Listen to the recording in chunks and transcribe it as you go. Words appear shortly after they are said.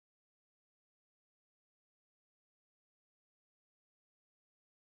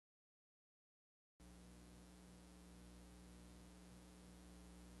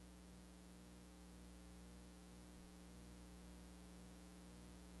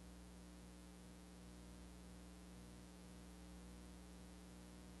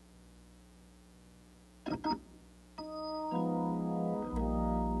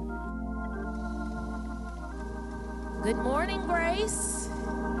Good morning, Grace.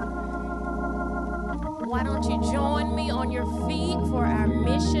 Why don't you join me on your feet for our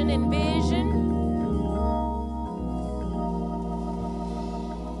mission and vision?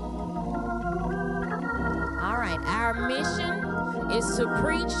 All right, our mission is to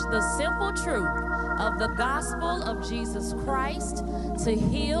preach the simple truth of the gospel of Jesus Christ, to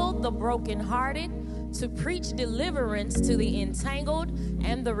heal the brokenhearted, to preach deliverance to the entangled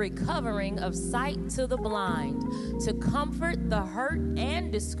and the recovering of sight to the blind, to comfort the hurt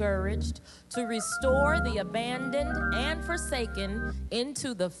and discouraged, to restore the abandoned and forsaken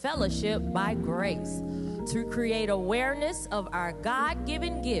into the fellowship by grace, to create awareness of our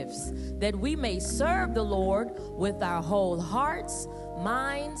God-given gifts that we may serve the Lord with our whole hearts,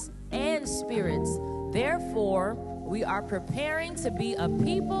 minds, and spirits. Therefore, we are preparing to be a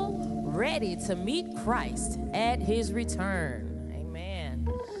people ready to meet Christ at his return. Amen.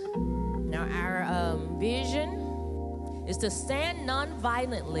 Now, our vision is to stand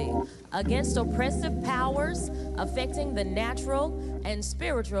non-violently against oppressive powers affecting the natural and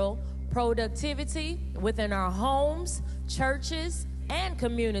spiritual productivity within our homes, churches, and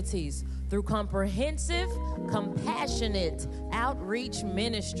communities through comprehensive, compassionate outreach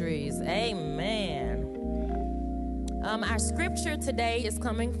ministries. Amen. Our scripture today is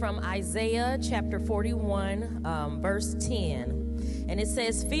coming from Isaiah chapter 41, verse 10. And it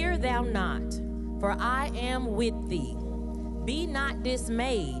says, "Fear thou not, for I am with thee. Be not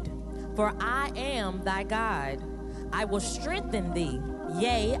dismayed, for I am thy God. I will strengthen thee.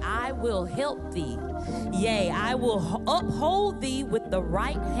 Yea, I will help thee. Yea, I will uphold thee with the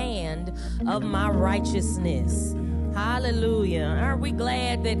right hand of my righteousness." Hallelujah. Aren't we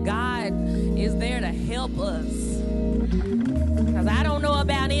glad that God is there to help us? Because I don't know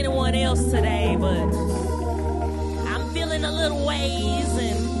about anyone else today, but I'm feeling a little ways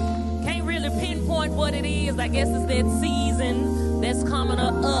and can't really pinpoint what it is. I guess it's that season that's coming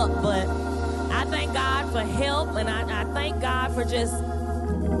up, but I thank God for help, and I thank God for just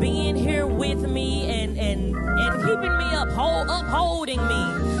being here with me and keeping me upholding me,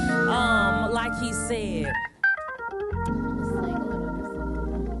 like he said.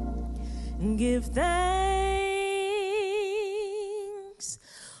 Give thanks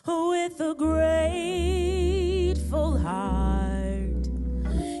with a grateful heart.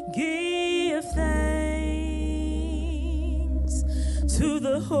 Give thanks to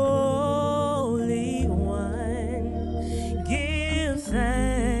the Holy One. Give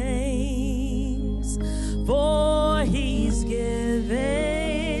thanks, for he's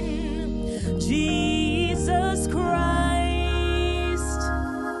given Jesus Christ,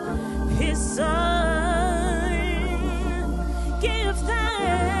 his Son. Give thanks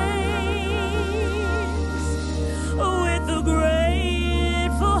with a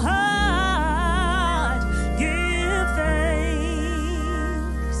grateful heart. Give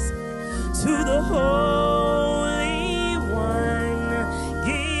thanks to the Holy One.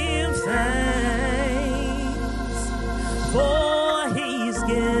 Give thanks, for he's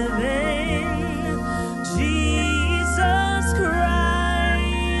given Jesus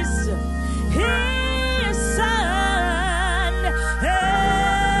Christ, his Son.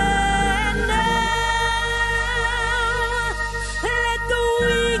 And now let the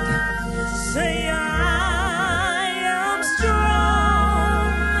weak say, I am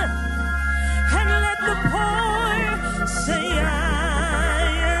strong. And let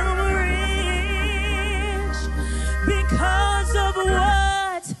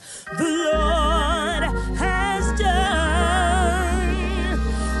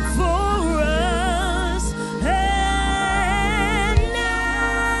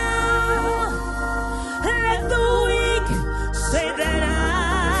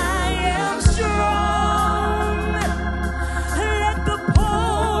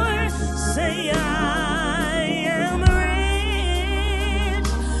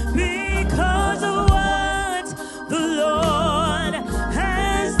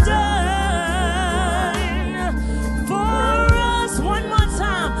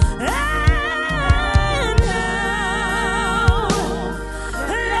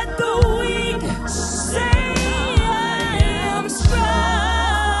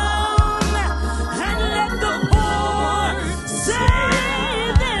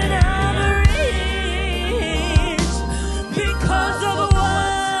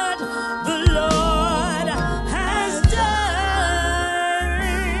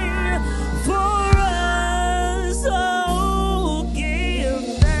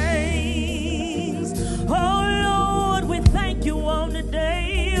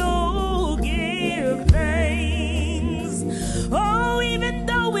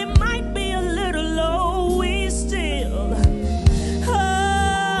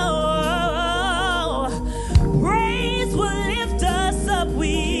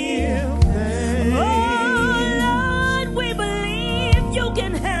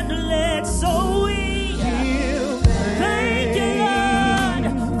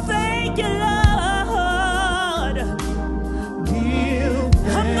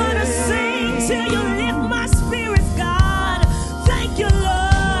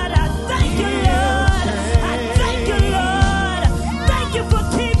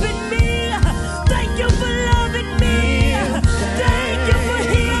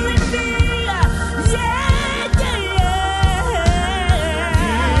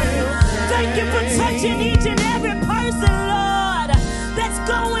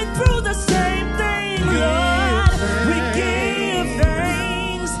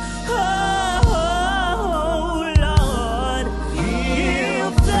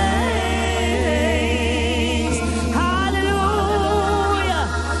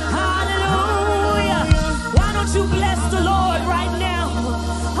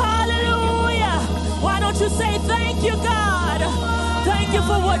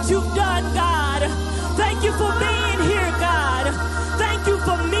what you've done, God. Thank you for being here, God. Thank you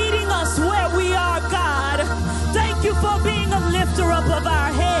for meeting us where we are, God. Thank you for being a lifter up of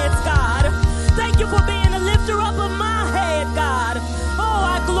our heads, God. Thank you for being a lifter up of my head, God. Oh,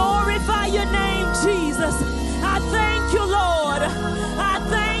 I glorify your name, Jesus. I thank you, Lord. I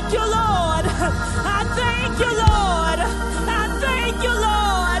thank you, Lord. I thank you, Lord. I thank you,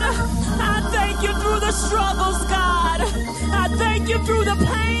 Lord. I thank you through the struggles, God. I thank you through the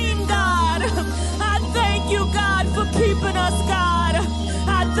pain, God. I thank you, God, for keeping us, God.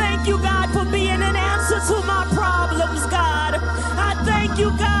 I thank you, God, for being an answer to my problems, God. I thank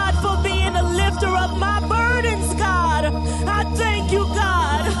you, God, for being a lifter of my burdens, God. I thank you,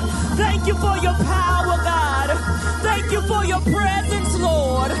 God. Thank you for your power, God. Thank you for your presence,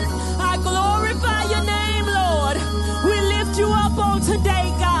 Lord. I glorify your name, Lord. We lift you up on today,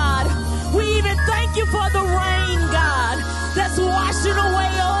 God. We even thank you for the rain, God, that's washing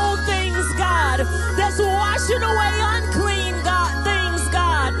away old things, God, that's washing away unclean, God, things,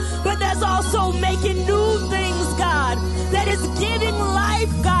 God, but that's also making new things, God, that is giving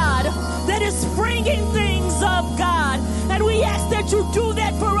life, God, that is springing things up, God. And we ask that you do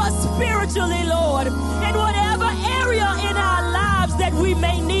that for us spiritually, Lord, in whatever area in our lives that we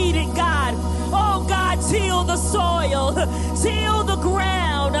may need it, God. Oh, God, till the soil, till the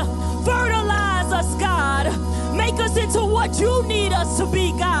ground, fertilize us, God. Make us into what you need us to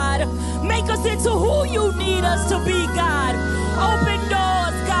be, God. Make us into who you need us to be, God. Open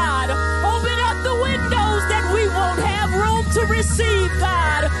doors, God. Open up the windows that we won't have room to receive,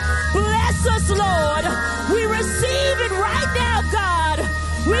 God. Bless us, Lord. We receive it right now, God.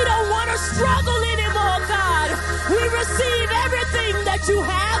 We don't want to struggle anymore, God. We receive everything that you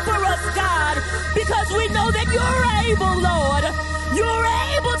have for us, God, because we know that you're able, Lord. You're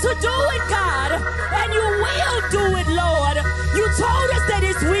able to do it, God, and you will do it, Lord. You told us that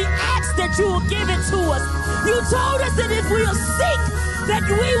if we ask, that you will give it to us. You told us that if we will seek, that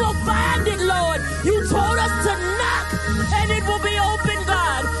we will find it, Lord. You told us to knock, and it will be open,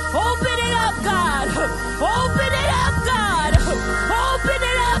 God. Open it up, God. Open it up, God. Open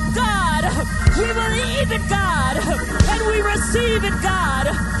it up, God. We believe it, God, and we receive it,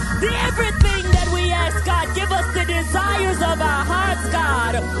 God. Everything that we ask, God, give us the desires of our hearts,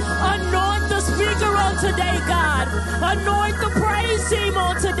 God. Anoint the speaker on today, God. Anoint the praise team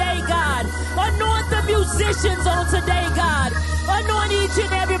on today, God. Anoint the musicians on today, God. Anoint each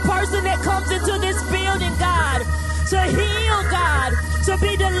and every person that comes into this building, God, to heal, God, to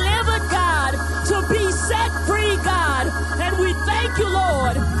be delivered, God, to be set free, God. And we thank you,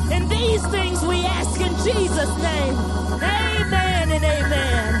 Lord. And these things we ask in Jesus' name. Amen and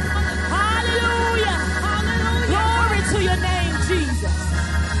amen. Hallelujah. Hallelujah. Glory to your name, Jesus.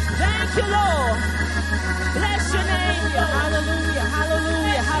 Thank you, Lord. Bless your name. Hallelujah.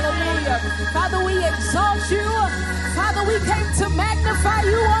 Hallelujah. Hallelujah. Father, we exalt you. Father, we came to magnify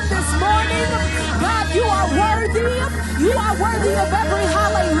you on this morning. God, you are worthy. You are worthy of every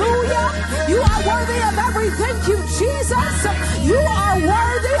hallelujah. You are worthy of every thank you, Jesus. You are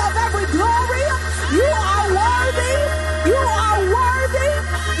worthy of every glory. You are worthy. You are worthy.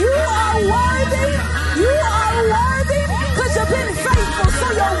 You are worthy. You are worthy because you've been faithful, so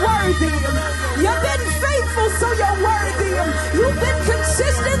you're worthy. You've been faithful, so you're worthy. You've been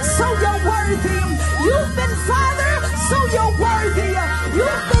consistent, so you're worthy. You've been Father, so you're worthy.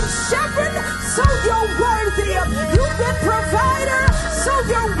 You've been Shepherd, so you're worthy. You've been Provider, so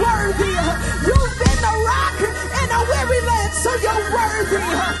you're worthy. You've been a rock in a weary land, so you're worthy.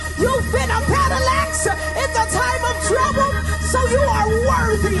 You've been a battle axe in the time of trouble, so you are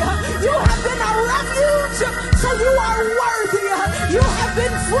worthy. You have been a refuge, so you are worthy. You have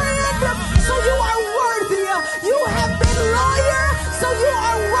been friend, so you are worthy. You have been lawyer, so you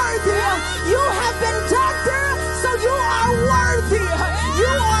are worthy. You have been doctor, so you are worthy.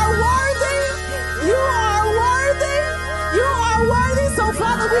 You are worthy. You are worthy. You are worthy. So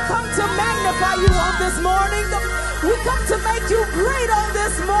Father, we come to magnify you on this morning. We come to make you great on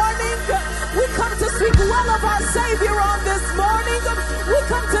this morning. We come to speak well of our Savior on this morning. We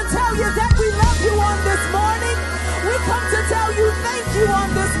come to tell you that we love you on this morning. We come to tell you thank you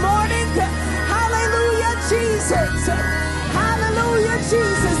on this morning. Hallelujah, Jesus. Hallelujah,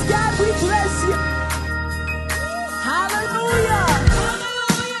 Jesus. God, we bless you. Hallelujah.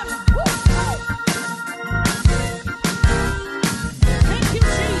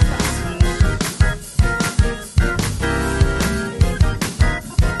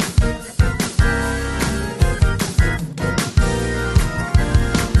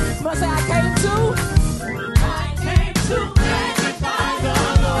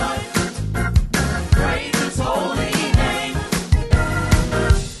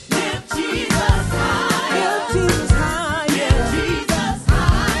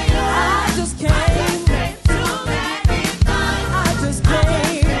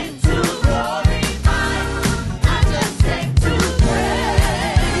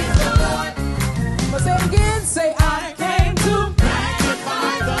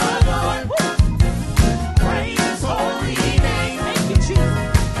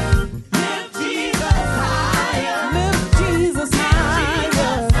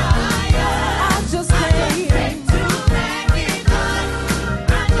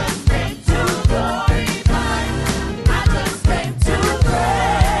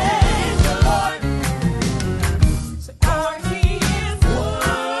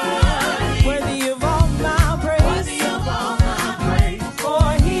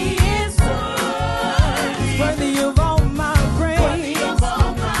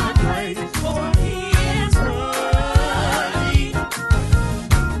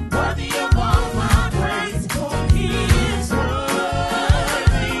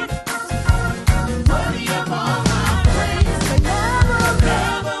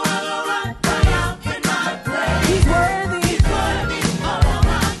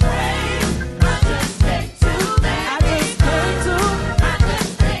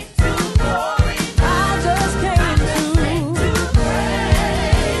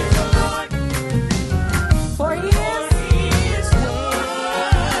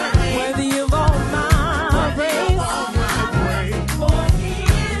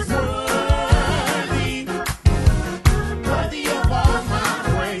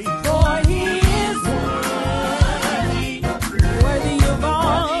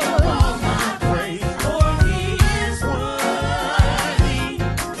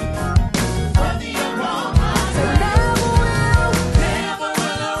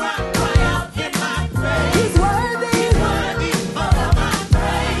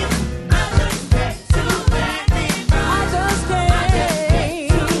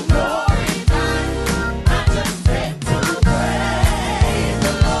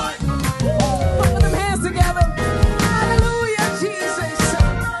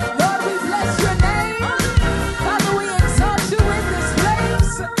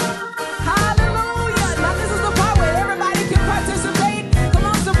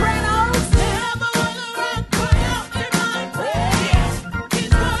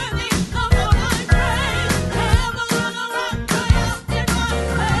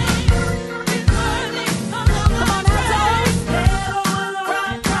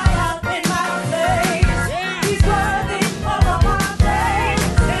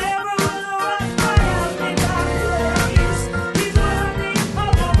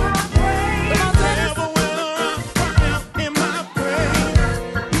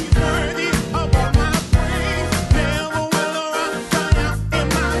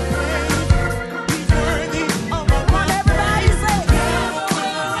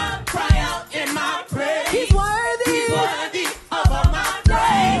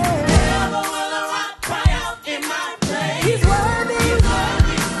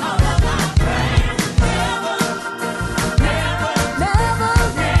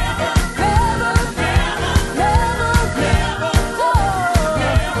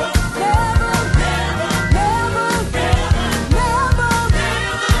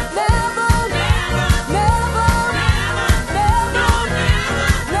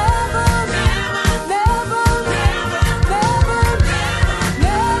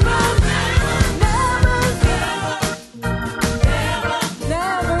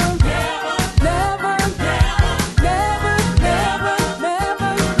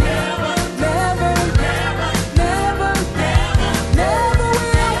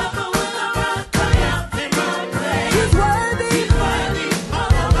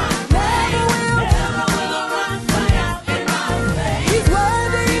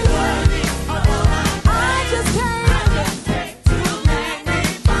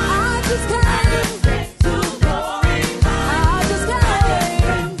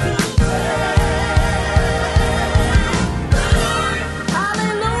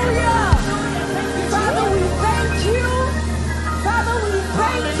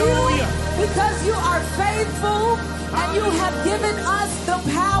 because you are faithful and you have given us the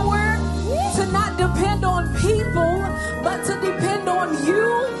power to not depend on people, but to depend on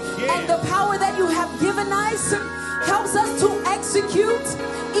you. And the power that you have given us helps us to execute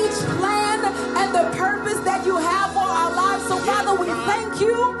each plan and the purpose that you have for our lives. So Father, we thank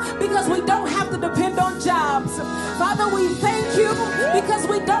you because we don't have to depend on jobs. Father, we thank you because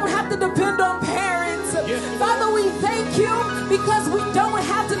we don't have to depend on parents. Father, we thank you because we don't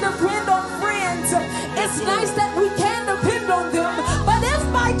have to depend on friends. It's nice that we can depend on them, but if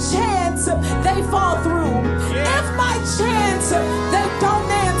by chance they fall through, if by chance they don't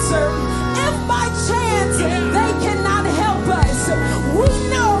answer, if by chance they cannot help us, we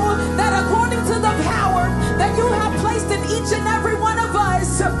know that according to the power that you have placed in each and every one of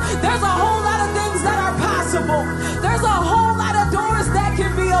us, there's a whole lot of things that are possible. There's a whole lot of doors that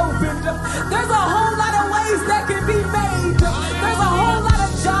can be opened. There's a whole lot of ways that can be made. There's a whole lot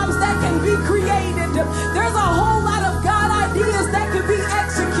of jobs that can be created. There's a whole lot of God ideas that can be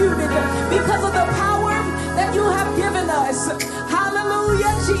executed because of the power that you have given us.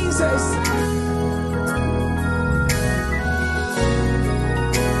 Hallelujah, Jesus.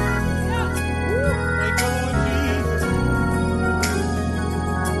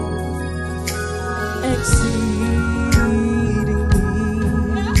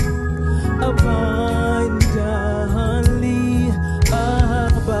 Abundantly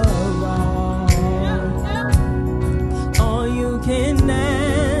above all you can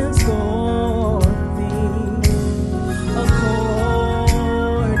ask or think,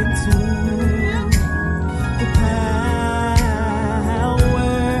 according to the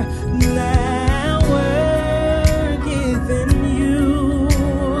power that worketh in you.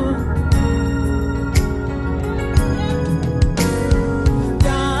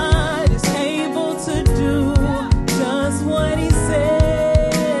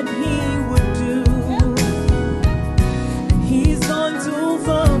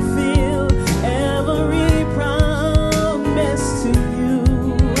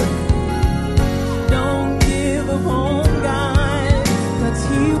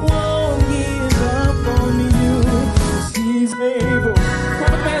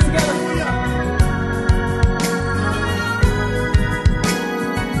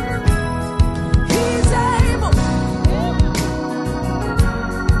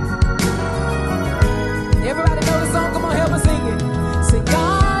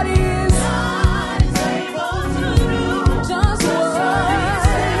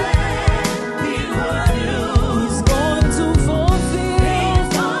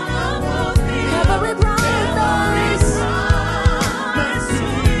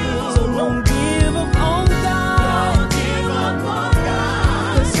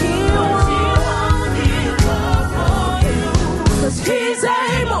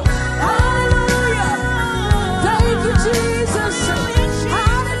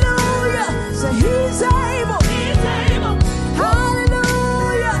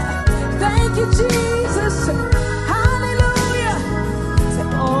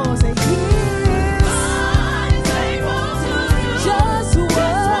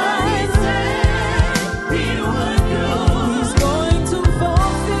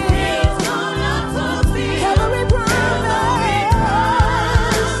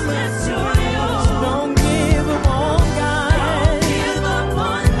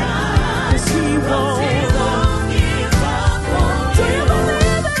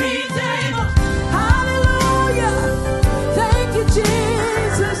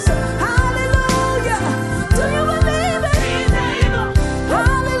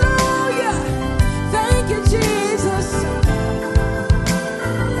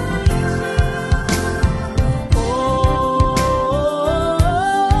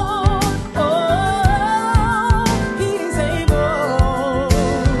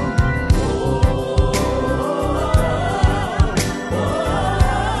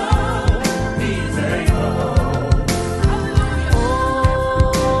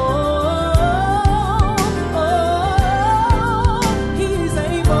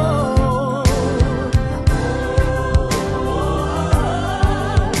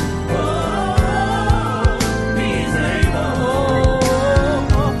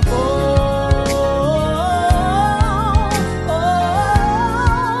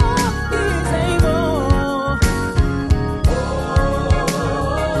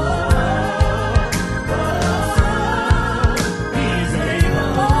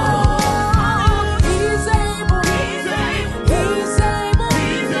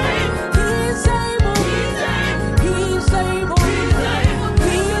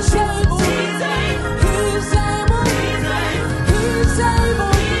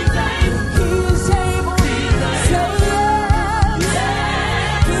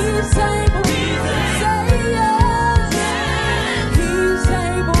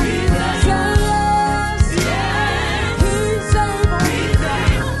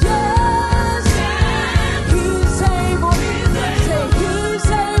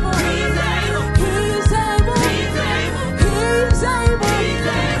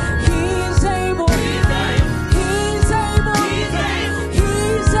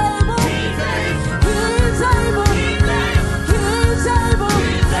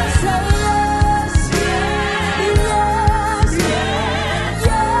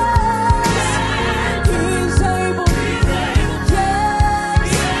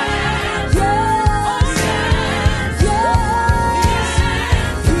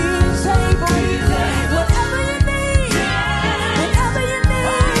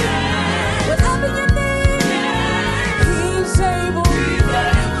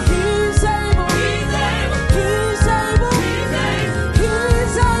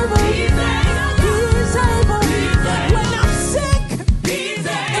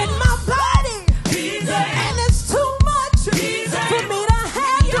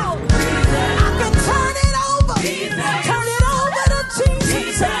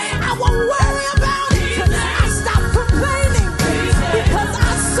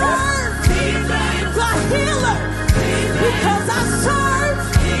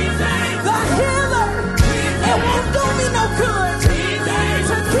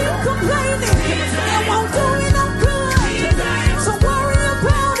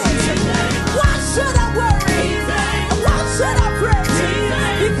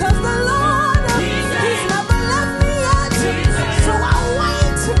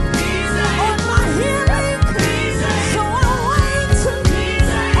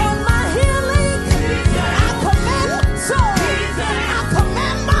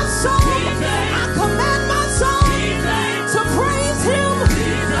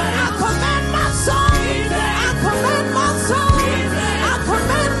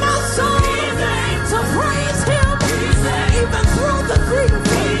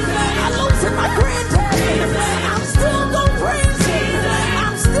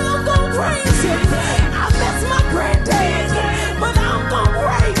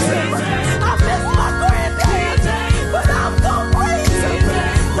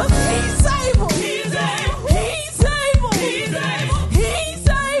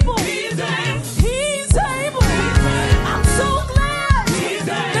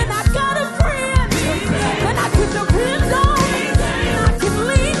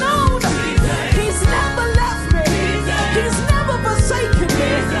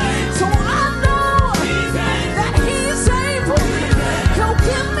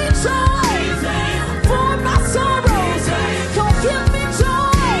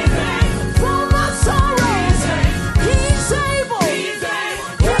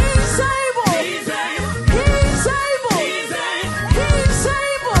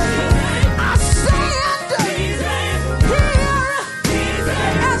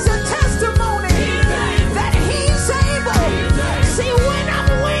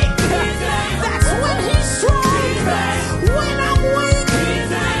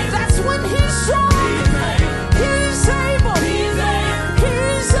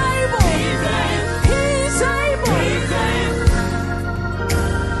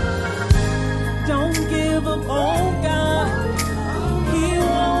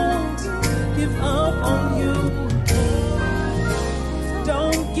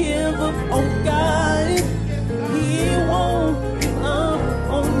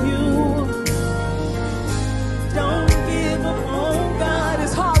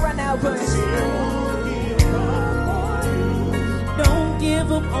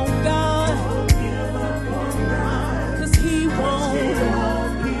 up on God, 'cause He won't.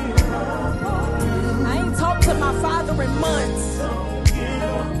 I ain't talked to my father in months.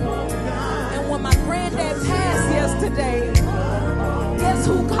 And when my granddad passed yesterday, guess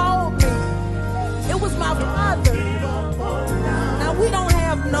who called me? It was my father. Now we don't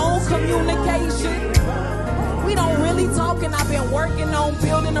have no communication. We don't really talk, and I've been working on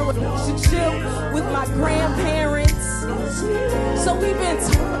building a relationship with my grandparents. So we've been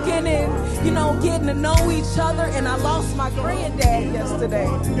talking and, getting to know each other, and I lost my granddad yesterday.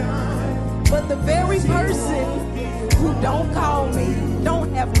 But the very person who don't call me,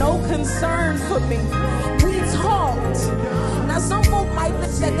 don't have no concern for me, we talked. Now some folk might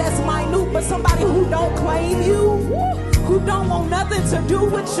think that that's minute, but somebody who don't claim you, who don't want nothing to do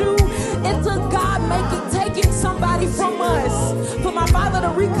with you, it took God taking somebody from us for my father to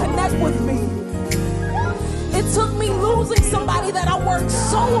reconnect with me. It took me losing somebody that I worked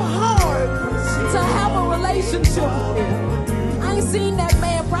so hard to have a relationship with. I ain't seen that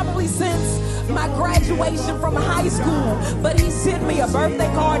man probably since my graduation from high school, but he sent me a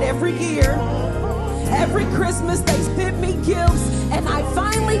birthday card every year. Every Christmas they sent me gifts, and I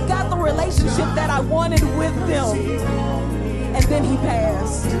finally got the relationship that I wanted with them. And then he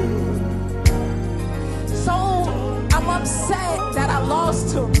passed. So I'm upset that I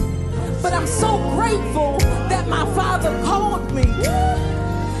lost him, but I'm so grateful that my father called me.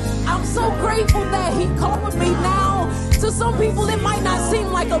 I'm so grateful that he called me now. To some people it might not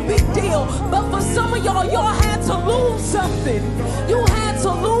seem like a big deal, but for some of y'all had to lose something. You had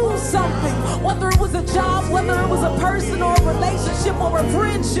to lose something, whether it was a job, whether it was a person or a relationship or a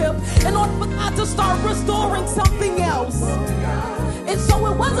friendship, in order for God to start restoring something else. And so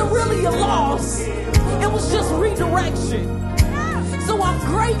it wasn't really a loss, it was just redirection. So I'm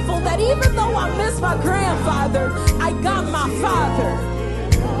grateful that even though I miss my grandfather, I got my father.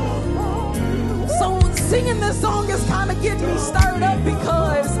 So singing this song is kind of getting me stirred up,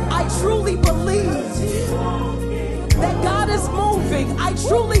 because I truly believe that God is moving. I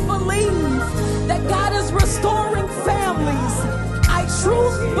truly believe that God is restoring families. I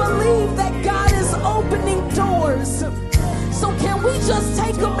truly believe that God is opening doors. So can we just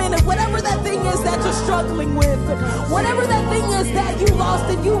take a minute, whatever that thing is that you're struggling with, whatever that thing is that you lost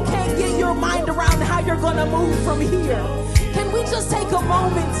and you can't get your mind around how you're going to move from here, can we just take a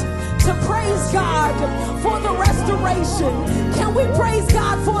moment to praise God for the restoration? Can we praise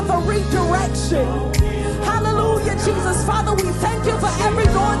God for the redirection? Hallelujah, Jesus. Father, we thank you for every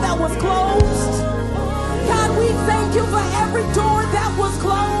door that was closed. God, we thank you for every door that was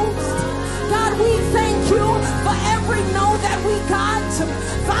closed. God, we thank you for every no that we got.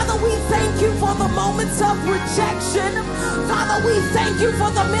 Father, we thank you for the moments of rejection. Father, we thank you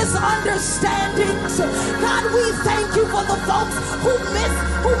for the misunderstandings. God, we thank you for the folks who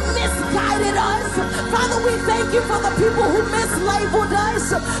misguided us. Father, we thank you for the people who mislabeled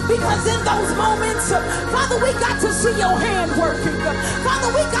us, because in those moments, Father, we got to see your hand working.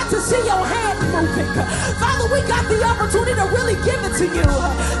 Father, we got to see your hand moving. Father, we got the opportunity to really give it to you.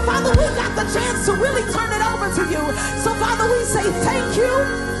 Father, we got the chance to really turn it over to you. So Father, we say thank you.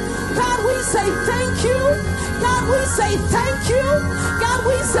 God, we say thank you. God, we say thank you. God,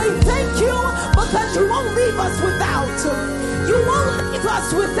 we say thank you, because you won't leave us without. You won't leave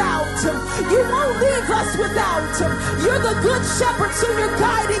us without. You won't leave us without. You're the good shepherd, so you're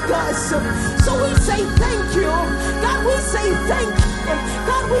guiding us. So we say thank you. God, we say thank you.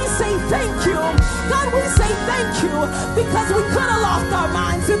 God, we say thank you. God, we say thank you, because we could have lost our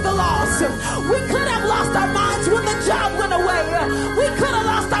minds in the loss. We could have lost our minds when the job went away. We could have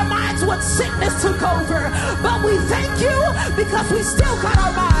lost our minds when sickness took over. But we thank you because we still got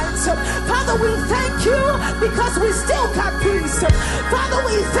our minds. Father, we thank you because we still got peace. Father,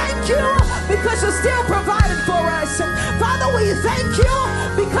 we thank you because you still provided for us. Father, we thank you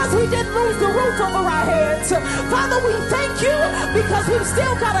because we didn't lose the roof over our heads. Father, we thank you because we've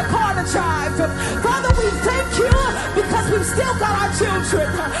still got a car to drive. Father, we thank you because we've still got our children.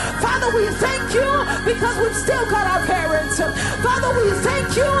 Father, we thank you because we've still got our parents. Father, we thank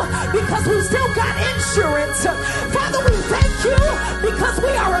you because we've still got insurance. Father, we thank you because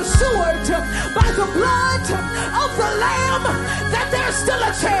we are assured by the blood of the Lamb that there's still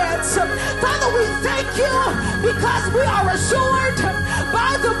a chance. Father, we thank you because we are assured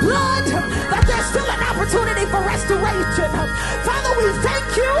by the blood that there's still an opportunity for restoration. Father, we thank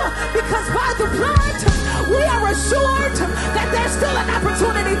you because by the blood we are assured that there's still an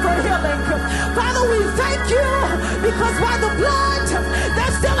opportunity for healing. Father, we thank you because by the blood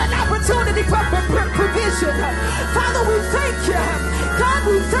there's still an opportunity for provision. Father, we thank you. God,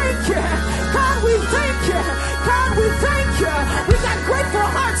 we thank you. God, we thank you. God, we thank you. We got grateful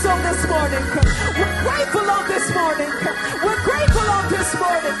hearts. this morning. We're grateful on this morning. We're grateful on this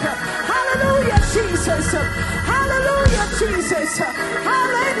morning. Hallelujah, Jesus. Hallelujah, Jesus.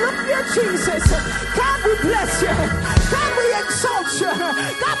 Hallelujah, Jesus. God, we bless you. God, we exalt you.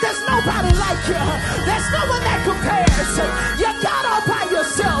 God, there's nobody like you. There's no one that compares. You're God all by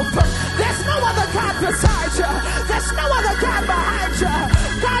yourself. There's no other God beside you. There's no other God behind you.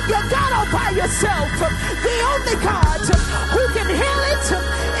 God, you're God all by yourself. The only God who can heal it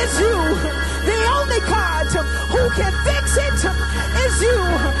is you. The only God who can fix it is you.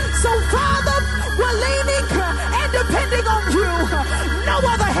 So, Father, we're leaning and depending on you. No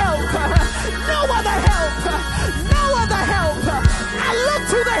other help. No other help. No other help. I look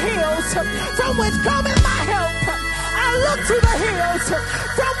to the hills from which cometh my help. I look to the hills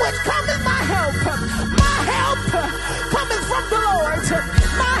from which cometh my help. My help cometh from the Lord.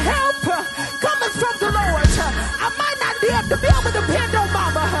 My help cometh from the Lord. I might not be able to depend on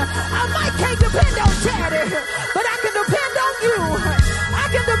mama. I might can't depend on daddy, but I can depend on you. I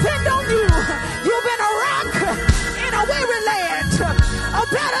can depend on you. You've been a rock in a weary land, a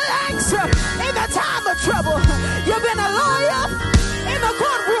battle axe in the time of trouble. You've been a lawyer in the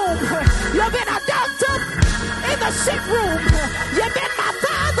courtroom. You've been a doctor in the sick room. You've been my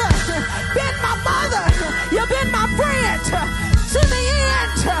father, been my mother. You've been my friend to the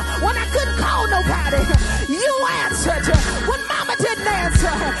end when I couldn't call nobody. You answered when mama didn't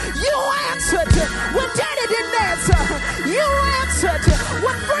answer. You answered when daddy didn't answer. You answered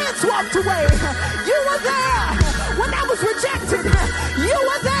when friends walked away. You were there when I was rejected. You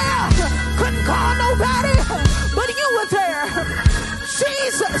were there. Couldn't call nobody, but you were there.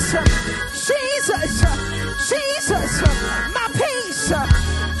 Jesus, Jesus, Jesus, my peace.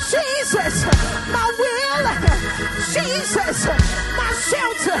 Jesus, my will. Jesus, my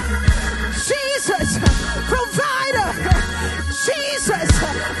shelter. Jesus, provider. Jesus,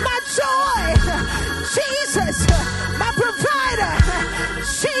 my joy. Jesus, my provider.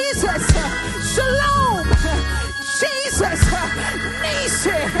 Jesus, shalom. Jesus,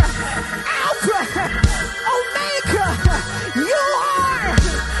 Nisi, Alpha, Omega. You are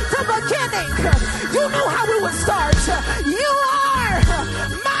the beginning. You knew how we would start. You are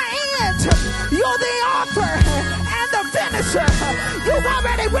my end. You're the author and the finisher. You've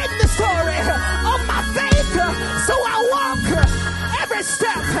already written the story of my faith. So I walk every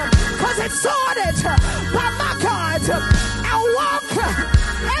step because it's sorted by my God. I walk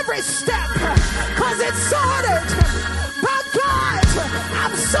every step because it's sorted by God.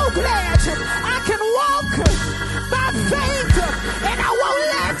 I'm so glad I can walk by faith, and I won't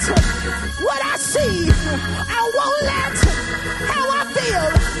let what I see, I won't let how I feel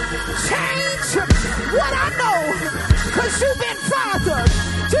change what I know, because you've been Father,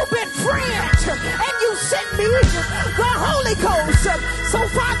 you've been friend, and you sent me the Holy Ghost. So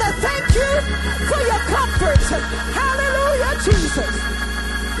Father, thank you for your comfort. Hallelujah, Jesus.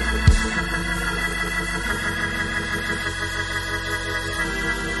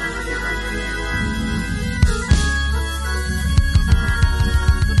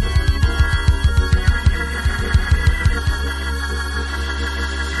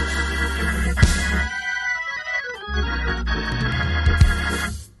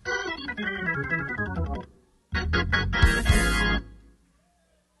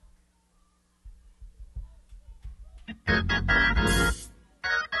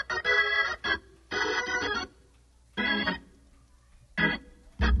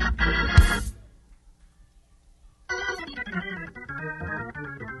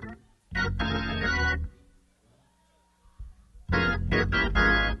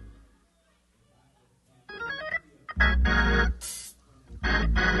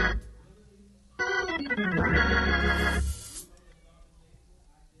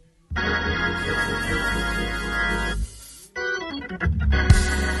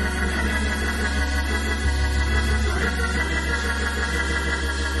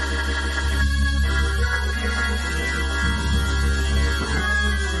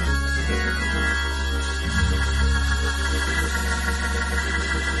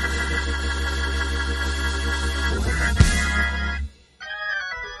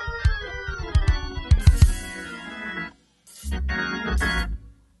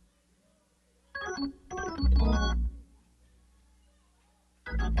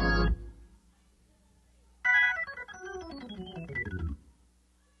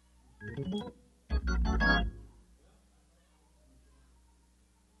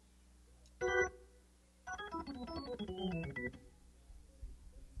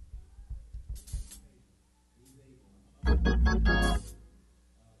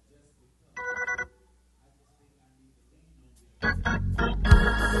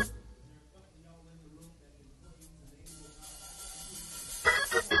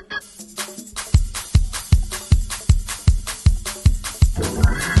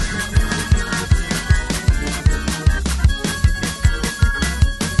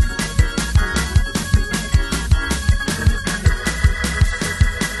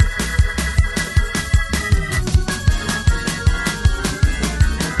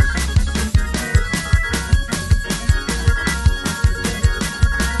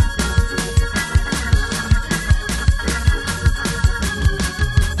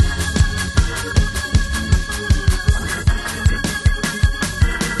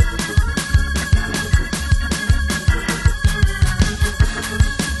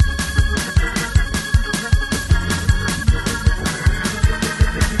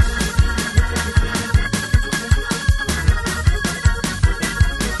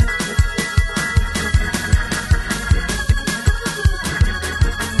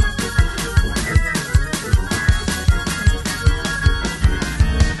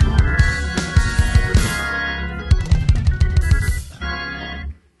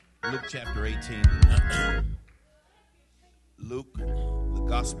 Luke chapter 18. Luke, the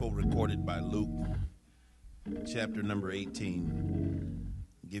gospel recorded by Luke, chapter number 18.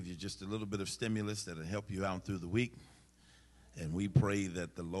 Give you just a little bit of stimulus that'll help you out through the week. And we pray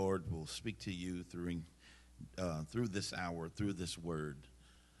that the Lord will speak to you through this hour, through this word,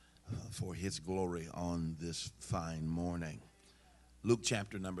 for his glory on this fine morning. Luke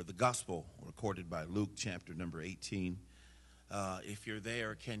the gospel recorded by Luke chapter number 18. If you're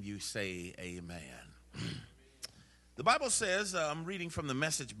there, can you say amen? The Bible says, I'm reading from the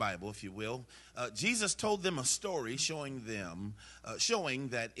Message Bible, if you will. Jesus told them a story showing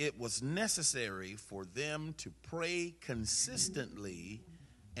that it was necessary for them to pray consistently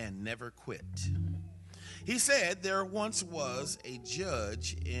and never quit. He said there once was a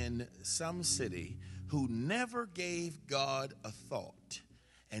judge in some city who never gave God a thought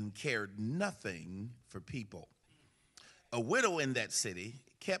and cared nothing for people. A widow in that city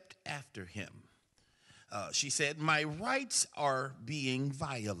kept after him. She said, "My rights are being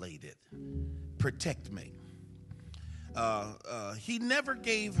violated. Protect me." He never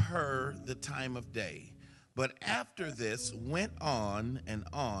gave her the time of day. But after this went on and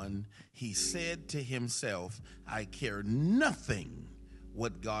on, he said to himself, "I care nothing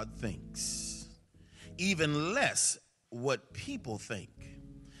what God thinks, even less what people think.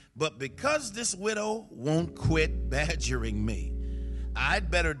 But because this widow won't quit badgering me, I'd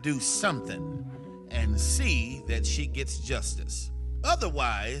better do something and see that she gets justice.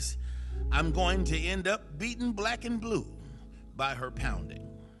 Otherwise, I'm going to end up beaten black and blue by her pounding."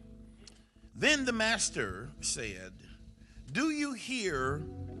 Then the master said, "Do you hear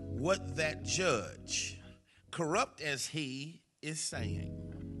what that judge, corrupt as he, is saying?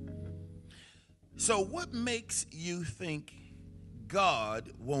 So what makes you think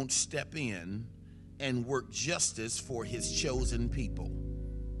God won't step in and work justice for his chosen people?"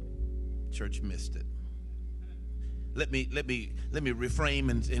 Church missed it. Let me reframe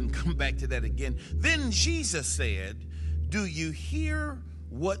and come back to that again. Then Jesus said, "Do you hear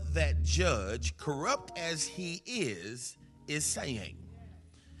what that judge, corrupt as he is saying?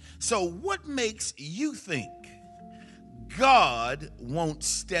 So what makes you think God won't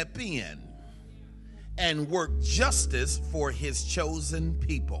step in and work justice for his chosen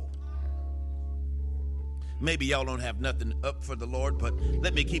people?" Maybe y'all don't have nothing up for the Lord, but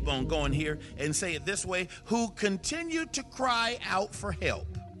let me keep on going here and say it this way. Who continue to cry out for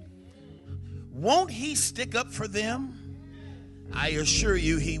help. Won't he stick up for them? I assure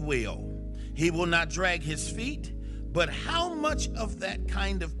you he will. He will not drag his feet, but how much of that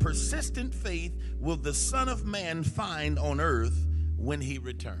kind of persistent faith will the Son of Man find on earth when he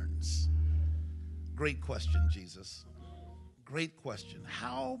returns? Great question, Jesus. Great question.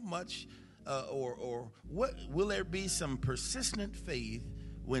 How much or what will there be some persistent faith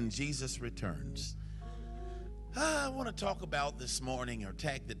when Jesus returns? I want to talk about this morning, or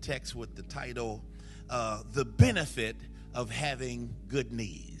tag the text with the title, "The Benefit of Having Good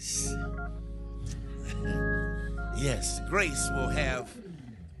Knees." Yes, Grace will have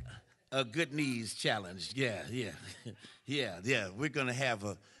a good knees challenge. Yeah. We're going to have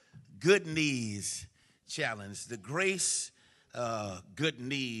a good knees challenge. The Grace good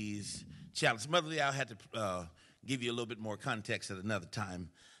knees challenge. Mother Lee, I'll have to give you a little bit more context at another time.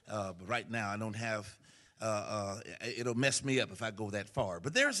 But right now I don't have, it'll mess me up if I go that far.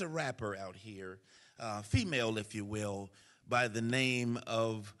 But there's a rapper out here, female if you will, by the name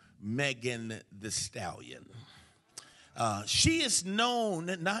of Megan Thee Stallion. She is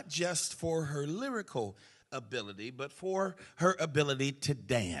known not just for her lyrical ability, but for her ability to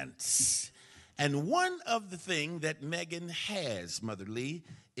dance. And one of the things that Megan has, Mother Lee,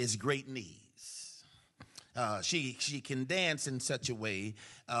 is great knees. She can dance in such a way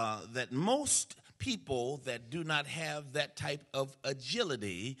that most people that do not have that type of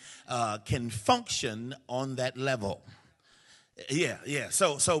agility can function on that level. Yeah.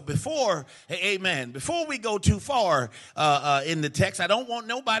 So before we go too far in the text, I don't want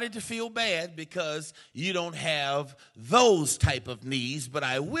nobody to feel bad because you don't have those type of knees, but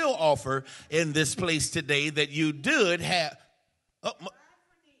I will offer in this place today that you did have.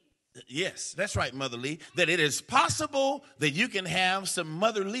 Yes, that's right, Mother Lee, that it is possible that you can have some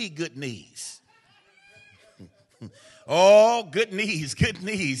Mother Lee good knees. Oh, good knees,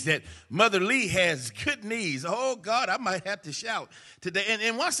 that Mother Lee has good knees. Oh, God, I might have to shout today.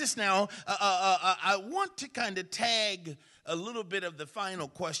 And watch this now. I want to kind of tag a little bit of the final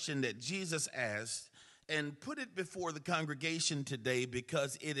question that Jesus asked and put it before the congregation today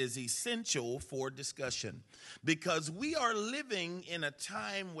because it is essential for discussion. Because we are living in a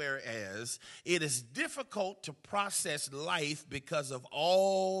time whereas it is difficult to process life because of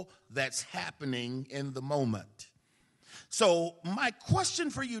all that's happening in the moment. So my question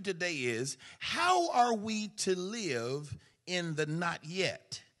for you today is, how are we to live in the not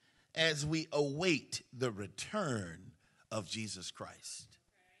yet as we await the return of Jesus Christ?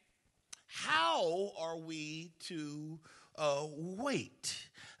 How are we to wait?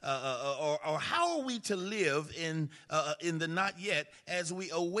 Or how are we to live in the not yet as we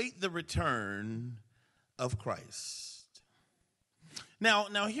await the return of Christ? Now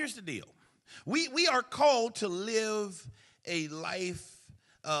here's the deal. We are called to live a life,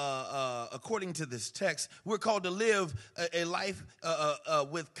 according to this text, we're called to live a life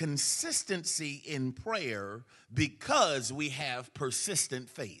with consistency in prayer because we have persistent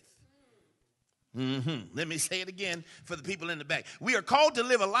faith. Let me say it again for the people in the back. We are called to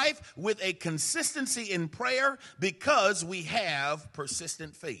live a life with a consistency in prayer because we have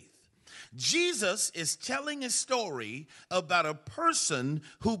persistent faith. Jesus is telling a story about a person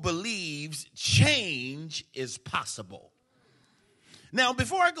who believes change is possible. Now,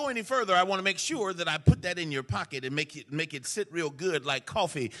 before I go any further, I want to make sure that I put that in your pocket and make it sit real good like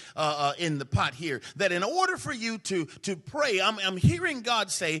coffee in the pot here. That in order for you to pray, I'm hearing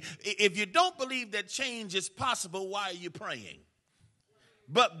God say, if you don't believe that change is possible, why are you praying?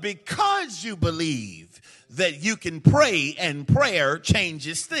 But because you believe that you can pray and prayer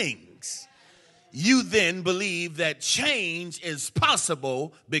changes things, you then believe that change is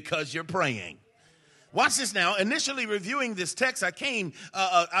possible because you're praying. Watch this now. Initially reviewing this text, I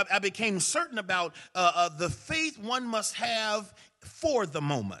became certain about the faith one must have for the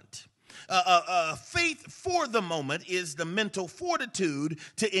moment. Faith for the moment is the mental fortitude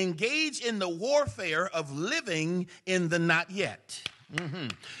to engage in the warfare of living in the not yet.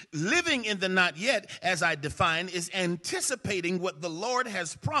 Living in the not yet, as I define, is anticipating what the Lord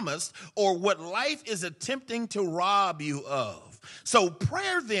has promised or what life is attempting to rob you of. So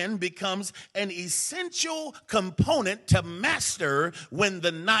prayer then becomes an essential component to master when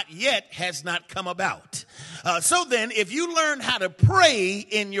the not yet has not come about. So then, if you learn how to pray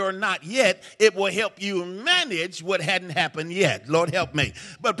in your not yet, it will help you manage what hadn't happened yet. Lord help me.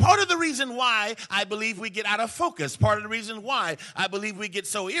 But part of the reason why I believe we get out of focus, part of the reason why I believe we get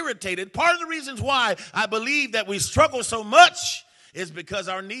so irritated, part of the reasons why I believe that we struggle so much is because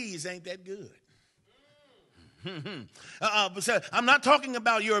our knees ain't that good. I'm not talking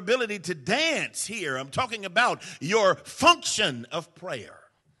about your ability to dance here. I'm talking about your function of prayer.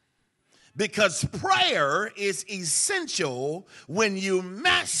 Because prayer is essential when you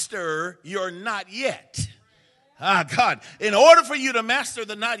master your not yet. God, in order for you to master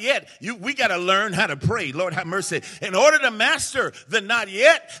the not yet, we got to learn how to pray. Lord have mercy. In order to master the not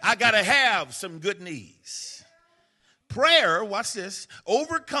yet, I got to have some good knees. Prayer, watch this,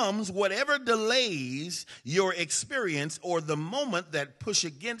 overcomes whatever delays your experience or the moment that push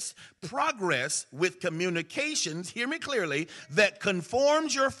against progress with communications, hear me clearly, that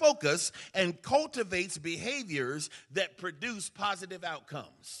conforms your focus and cultivates behaviors that produce positive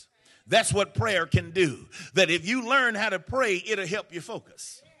outcomes. That's what prayer can do. That if you learn how to pray, it'll help you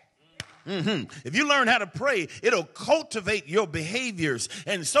focus. If you learn how to pray, it'll cultivate your behaviors.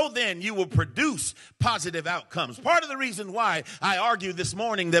 And so then you will produce positive outcomes. Part of the reason why I argue this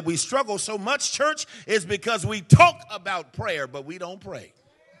morning that we struggle so much, church, is because we talk about prayer, but we don't pray.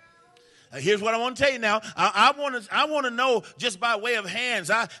 Here's what I want to tell you now. I want to know just by way of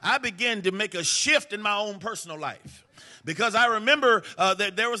hands. I began to make a shift in my own personal life. Because I remember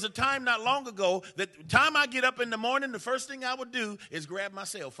that there was a time not long ago that the time I get up in the morning, the first thing I would do is grab my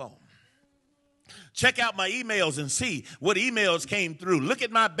cell phone. Check out my emails and see what emails came through. Look at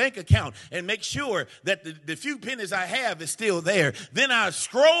my bank account and make sure that the few pennies I have is still there. Then I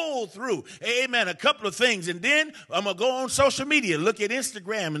scroll through, amen, a couple of things. And then I'm going to go on social media, look at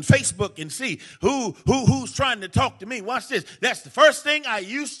Instagram and Facebook and see who's trying to talk to me. Watch this. That's the first thing I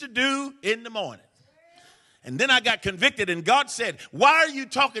used to do in the morning. And then I got convicted and God said, why are you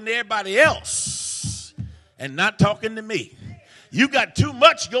talking to everybody else and not talking to me? You got too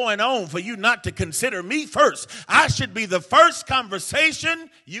much going on for you not to consider me first. I should be the first conversation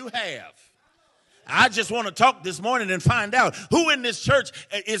you have. I just want to talk this morning and find out who in this church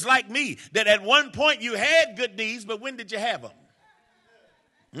is like me, that at one point you had good deeds, but when did you have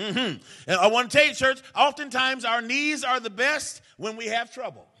them? And I want to tell you, church, oftentimes our knees are the best when we have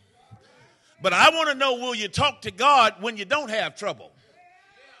trouble. But I want to know, will you talk to God when you don't have trouble?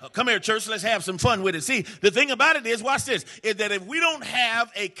 Come here, church. Let's have some fun with it. See, the thing about it is, watch this, is that if we don't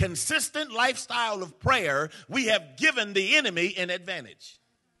have a consistent lifestyle of prayer, we have given the enemy an advantage.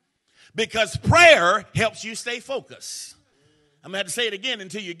 Because prayer helps you stay focused. I'm going to have to say it again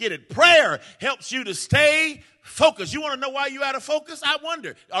until you get it. Prayer helps you to stay focused. You want to know why you're out of focus? I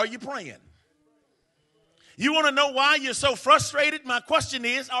wonder, are you praying? You want to know why you're so frustrated? My question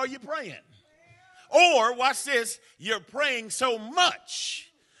is, are you praying? Or, watch this, you're praying so much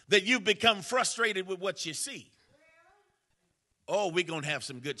that you've become frustrated with what you see. Oh, we're going to have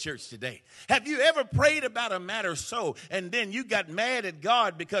some good church today. Have you ever prayed about a matter so, and then you got mad at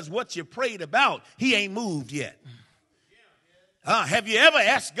God because what you prayed about, he ain't moved yet? Have you ever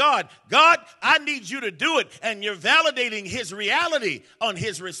asked God, God, I need you to do it, and you're validating his reality on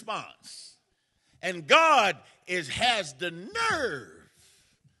his response? And God has the nerve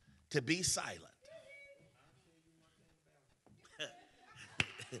to be silent.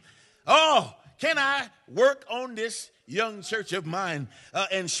 Oh, can I work on this young church of mine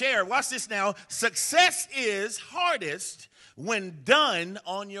and share? Watch this now. Success is hardest when done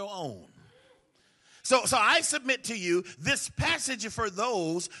on your own. So I submit to you this passage for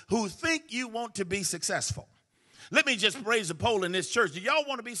those who think you want to be successful. Let me just raise a poll in this church. Do y'all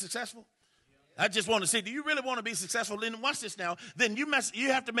want to be successful? I just want to see, do you really want to be successful? Then watch this now. Then you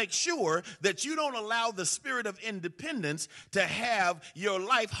have to make sure that you don't allow the spirit of independence to have your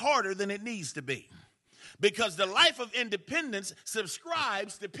life harder than it needs to be. Because the life of independence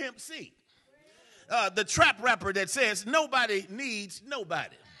subscribes to Pimp C. The trap rapper that says nobody needs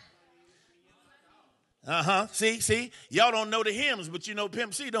nobody. See, y'all don't know the hymns, but you know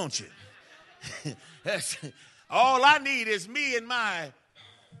Pimp C, don't you? All I need is me and my...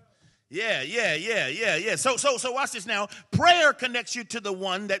 Yeah. So watch this now. Prayer connects you to the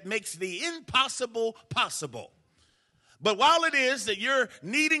one that makes the impossible possible. But while it is that you're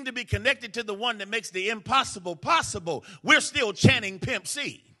needing to be connected to the one that makes the impossible possible, we're still chanting Pimp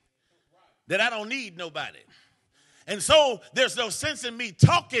C. That I don't need nobody. And so there's no sense in me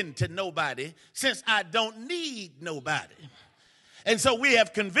talking to nobody since I don't need nobody. And so we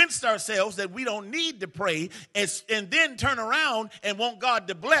have convinced ourselves that we don't need to pray and then turn around and want God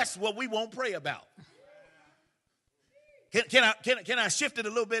to bless what we won't pray about. Can I shift it a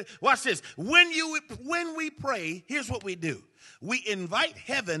little bit? Watch this. When we pray, here's what we do. We invite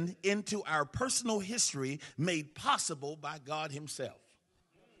heaven into our personal history made possible by God himself.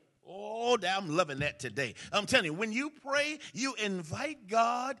 Oh, I'm loving that today. I'm telling you, when you pray, you invite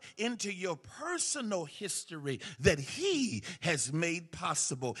God into your personal history that he has made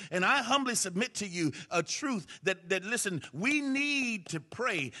possible. And I humbly submit to you a truth that listen, we need to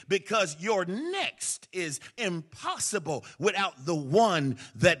pray because your next is impossible without the one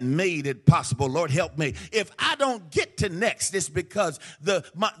that made it possible. Lord, help me. If I don't get to next, it's because the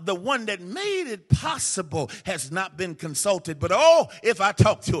one that made it possible has not been consulted. But if I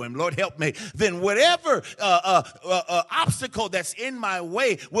talk to him, Lord, help me, then whatever obstacle that's in my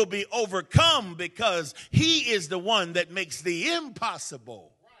way will be overcome because he is the one that makes the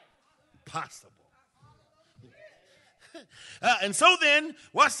impossible possible. And so then,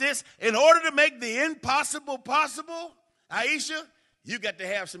 watch this. In order to make the impossible possible, Aisha, you got to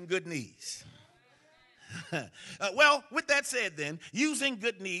have some good knees. Well, with that said then, using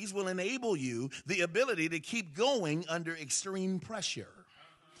good knees will enable you the ability to keep going under extreme pressure.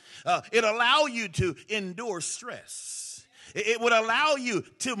 It allow you to endure stress. It would allow you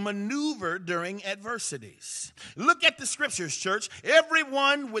to maneuver during adversities. Look at the scriptures, church.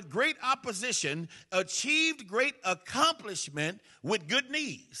 Everyone with great opposition achieved great accomplishment with good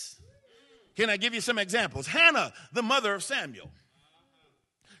knees. Can I give you some examples? Hannah, the mother of Samuel.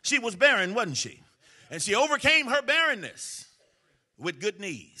 She was barren, wasn't she? And she overcame her barrenness with good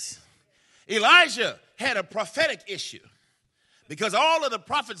knees. Elijah had a prophetic issue. Because all of the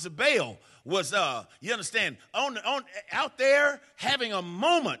prophets of Baal was, you understand, out there having a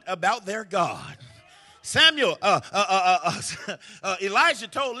moment about their God. Elijah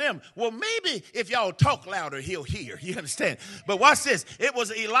told them, well, maybe if y'all talk louder, he'll hear. You understand? But watch this. It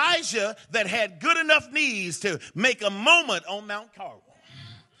was Elijah that had good enough knees to make a moment on Mount Carmel.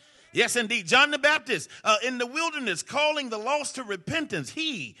 Yes, indeed. John the Baptist in the wilderness calling the lost to repentance.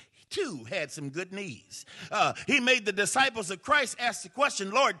 He too had some good knees. He made the disciples of Christ ask the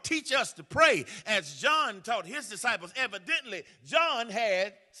question, Lord, teach us to pray as John taught his disciples. Evidently, John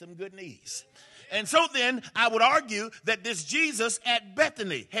had some good knees. And so then I would argue that this Jesus at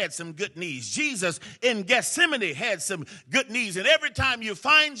Bethany had some good knees. Jesus in Gethsemane had some good knees. And every time you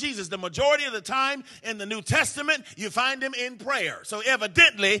find Jesus, the majority of the time in the New Testament, you find him in prayer. So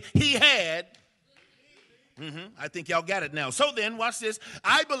evidently he had I think y'all got it now. So then, watch this.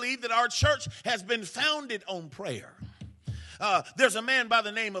 I believe that our church has been founded on prayer. There's a man by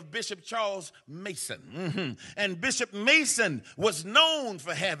the name of Bishop Charles Mason. And Bishop Mason was known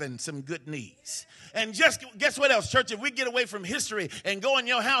for having some good knees. And just guess what else, church? If we get away from history and go in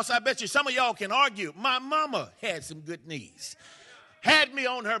your house, I bet you some of y'all can argue. My mama had some good knees. Had me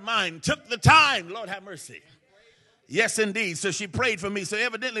on her mind. Took the time. Lord have mercy. Yes, indeed. So she prayed for me. So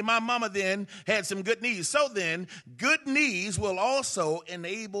evidently my mama then had some good knees. So then, good knees will also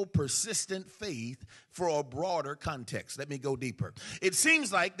enable persistent faith for a broader context. Let me go deeper. It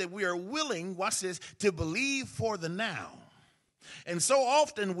seems like that we are willing, watch this, to believe for the now. And so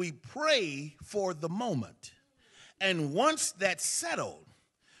often we pray for the moment. And once that's settled,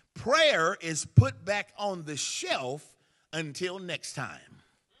 prayer is put back on the shelf until next time.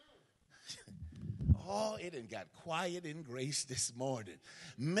 Oh, it done got quiet in grace this morning.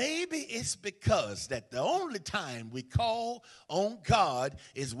 Maybe it's because that the only time we call on God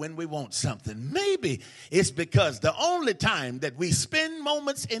is when we want something. Maybe it's because the only time that we spend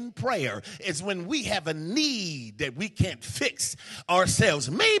moments in prayer is when we have a need that we can't fix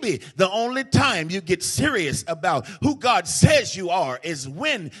ourselves. Maybe the only time you get serious about who God says you are is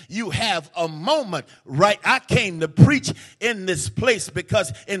when you have a moment, right? I came to preach in this place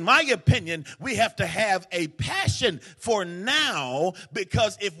because, in my opinion, we have to have a passion for now,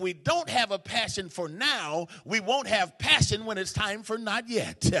 because if we don't have a passion for now, we won't have passion when it's time for not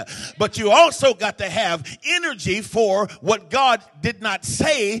yet. But you also got to have energy for what God did not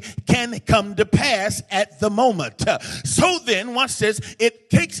say can come to pass at the moment. So then, watch this, it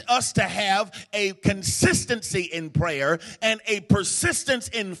takes us to have a consistency in prayer and a persistence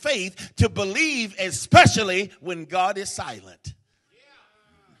in faith to believe, especially when God is silent.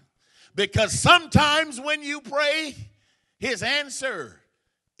 Because sometimes when you pray, his answer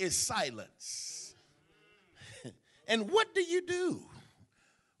is silence. And what do you do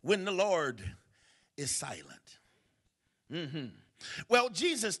when the Lord is silent? Well,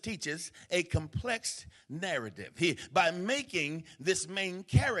 Jesus teaches a complex narrative by making this main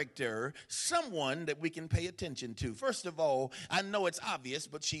character someone that we can pay attention to. First of all, I know it's obvious,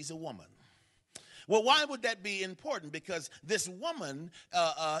 but she's a woman. Well, why would that be important? Because this woman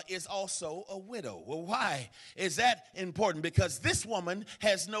is also a widow. Well, why is that important? Because this woman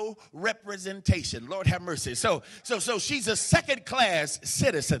has no representation. Lord have mercy. So she's a second-class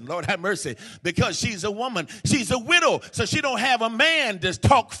citizen. Lord have mercy. Because she's a woman. She's a widow. So she don't have a man to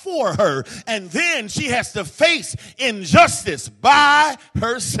talk for her. And then she has to face injustice by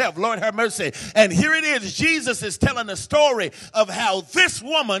herself. Lord have mercy. And here it is. Jesus is telling a story of how this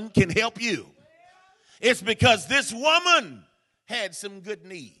woman can help you. It's because this woman had some good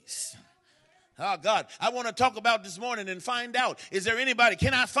knees. Oh, God, I want to talk about this morning and find out, is there anybody,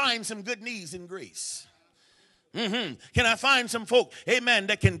 can I find some good knees in Greece? Can I find some folk, amen,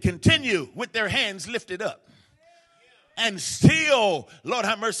 that can continue with their hands lifted up and still, Lord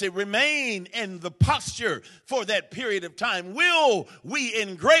have mercy, remain in the posture for that period of time? Will we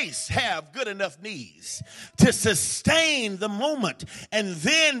in grace have good enough knees to sustain the moment and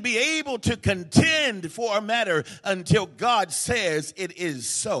then be able to contend for a matter until God says it is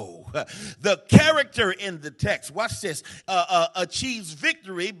so? The character in the text, watch this, achieves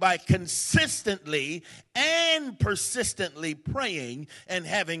victory by consistently and persistently praying and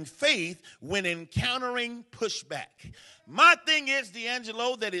having faith when encountering pushback. My thing is,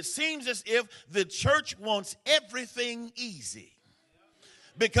 D'Angelo, that it seems as if the church wants everything easy.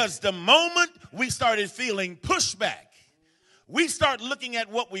 Because the moment we started feeling pushback, we start looking at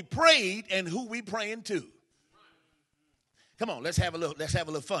what we prayed and who we praying to. Come on, let's have a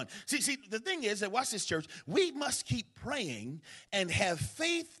little fun. See, the thing is that, watch this, church, we must keep praying and have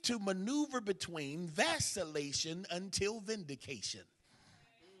faith to maneuver between vacillation until vindication.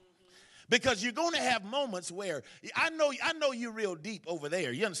 Because you're going to have moments where, I know you're real deep over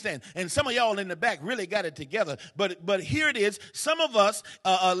there, you understand? And some of y'all in the back really got it together. But here it is. Some of us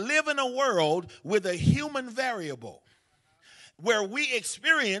live in a world with a human variable where we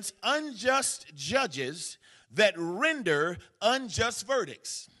experience unjust judges that render unjust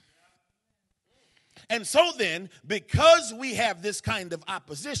verdicts. And so then, because we have this kind of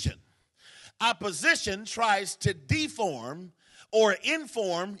opposition tries to deform or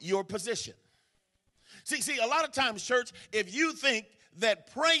inform your position. See, a lot of times, church, if you think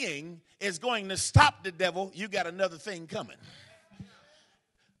that praying is going to stop the devil, you got another thing coming.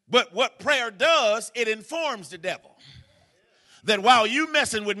 But what prayer does, it informs the devil that while you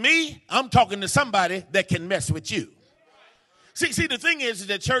messing with me, I'm talking to somebody that can mess with you. See, the thing is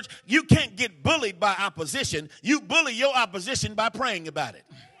that, church, you can't get bullied by opposition. You bully your opposition by praying about it.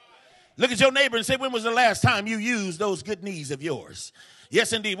 Look at your neighbor and say, when was the last time you used those good knees of yours?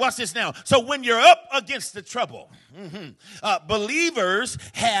 Yes, indeed. Watch this now. So when you're up against the trouble, believers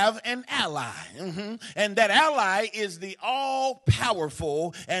have an ally. And that ally is the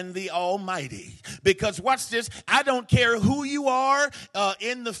all-powerful and the almighty. Because watch this. I don't care who you are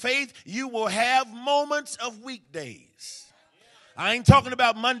in the faith. You will have moments of weekdays. I ain't talking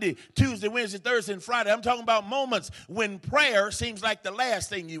about Monday, Tuesday, Wednesday, Thursday, and Friday. I'm talking about moments when prayer seems like the last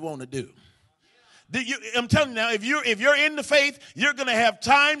thing you want to do. I'm telling you now, if you're in the faith, you're going to have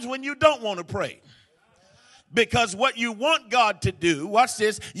times when you don't want to pray. Because what you want God to do, watch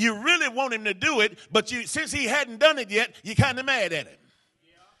this, you really want him to do it, but since he hadn't done it yet, you're kind of mad at him.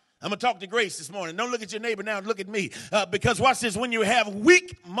 I'm going to talk to Grace this morning. Don't look at your neighbor now, look at me. Because watch this, when you have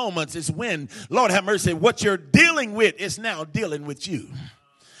weak moments is when, Lord have mercy, what you're dealing with is now dealing with you.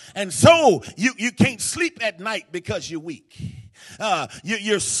 And so you can't sleep at night because you're weak.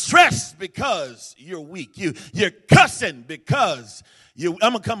 You're stressed because you're weak. You're cussing because I'm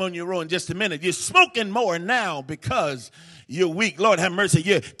going to come on your row in just a minute. You're smoking more now because you're weak. Lord have mercy.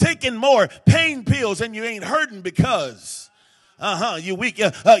 You're taking more pain pills and you ain't hurting because you're weak.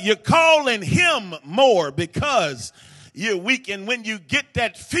 You're calling him more because you're weak. And when you get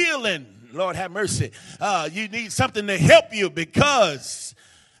that feeling, Lord have mercy, you need something to help you because...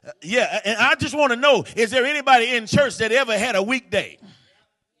 and I just want to know, is there anybody in church that ever had a weekday?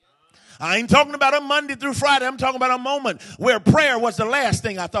 I ain't talking about a Monday through Friday. I'm talking about a moment where prayer was the last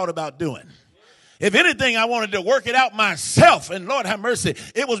thing I thought about doing. If anything, I wanted to work it out myself. And Lord have mercy,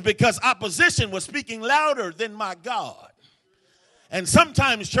 it was because opposition was speaking louder than my God. And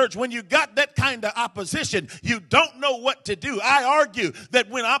sometimes, church, when you got that kind of opposition, you don't know what to do. I argue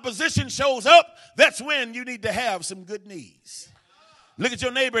that when opposition shows up, that's when you need to have some good knees. Look at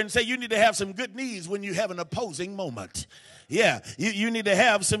your neighbor and say, you need to have some good knees when you have an opposing moment. Yeah, you need to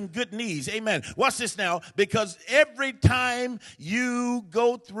have some good knees. Amen. Watch this now, because every time you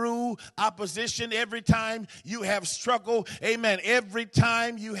go through opposition, every time you have struggle, amen, every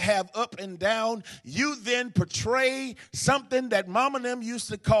time you have up and down, you then portray something that mama and them used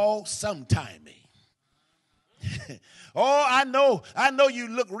to call sometimey. Oh, I know you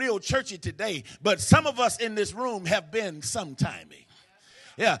look real churchy today, but some of us in this room have been sometimey.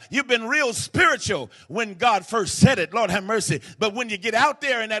 Yeah, you've been real spiritual when God first said it, Lord have mercy. But when you get out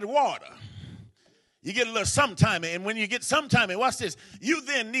there in that water, you get a little sometimey. And when you get sometimey, watch this, you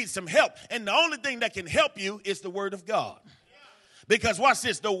then need some help. And the only thing that can help you is the word of God. Because watch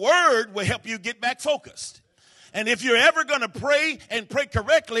this, the word will help you get back focused. And if you're ever going to pray and pray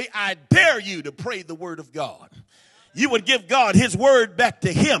correctly, I dare you to pray the word of God. You would give God his word back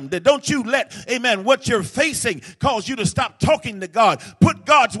to him. That don't you let, amen, what you're facing cause you to stop talking to God. Put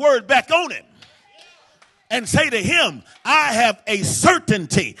God's word back on him. And say to him, I have a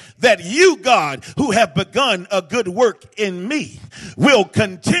certainty that you, God, who have begun a good work in me, will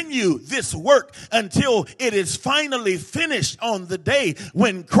continue this work until it is finally finished on the day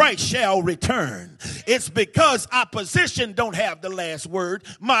when Christ shall return. It's because opposition don't have the last word.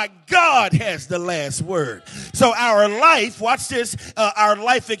 My God has the last word. So our life, watch this, our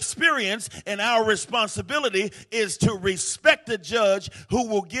life experience and our responsibility is to respect the judge who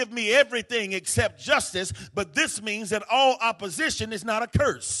will give me everything except justice. But this means that all opposition is not a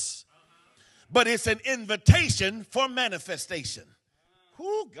curse, but it's an invitation for manifestation.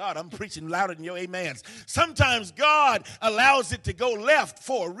 Oh, God, I'm preaching louder than your amens. Sometimes God allows it to go left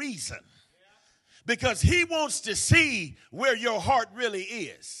for a reason, because he wants to see where your heart really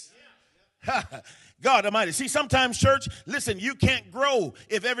is. God Almighty. See, sometimes, church, listen, you can't grow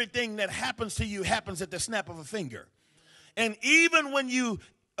if everything that happens to you happens at the snap of a finger. And even when you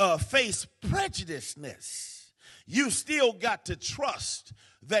face prejudiceness, you still got to trust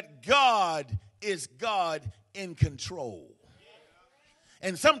that God is God in control.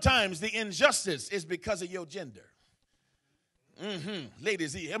 And sometimes the injustice is because of your gender.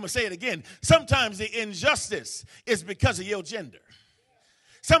 Ladies, I'm going to say it again. Sometimes the injustice is because of your gender.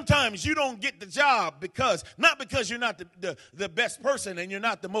 Sometimes you don't get the job not because you're not the best person and you're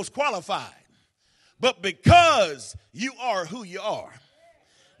not the most qualified, but because you are who you are,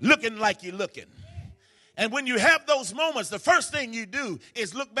 looking like you're looking. And when you have those moments, the first thing you do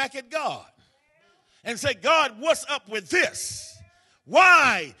is look back at God and say, God, what's up with this?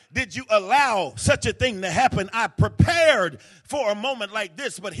 Why did you allow such a thing to happen? I prepared for a moment like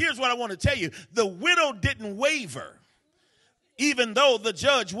this, but here's what I want to tell you. The widow didn't waver, even though the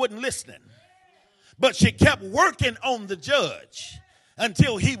judge wasn't listening. But she kept working on the judge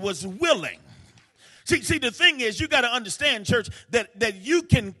until he was willing. See, the thing is, you got to understand, church, that you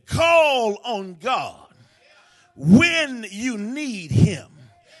can call on God when you need him.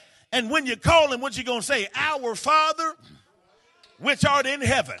 And when you call him, what you going to say? Our Father, which art in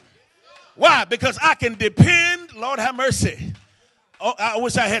heaven. Why? Because I can depend, Lord have mercy. Oh, I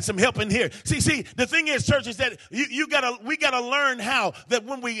wish I had some help in here. See, the thing is, church, is that we gotta learn how that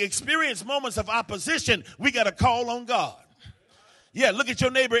when we experience moments of opposition, we gotta call on God. Yeah, look at your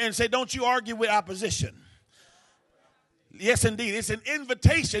neighbor and say, don't you argue with opposition. Yes, indeed. It's an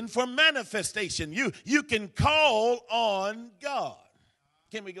invitation for manifestation. You can call on God.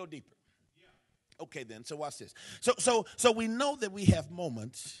 Can we go deeper? Okay, then. So watch this. So we know that we have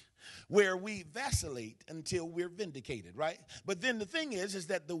moments where we vacillate until we're vindicated, right? But then the thing is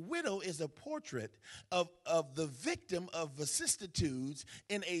that the widow is a portrait of the victim of vicissitudes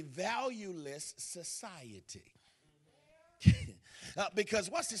in a valueless society. Because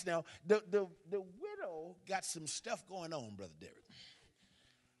watch this now, the widow got some stuff going on, Brother Derek.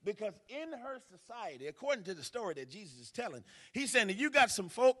 Because in her society, according to the story that Jesus is telling, he's saying that you got some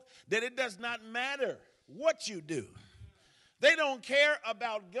folk that it does not matter what you do. They don't care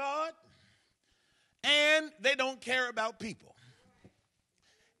about God, and they don't care about people.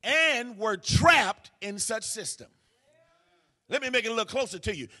 And we're trapped in such system. Let me make it a little closer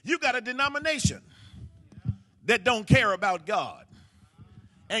to you. You got a denomination that don't care about God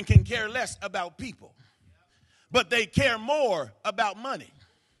and can care less about people, but they care more about money.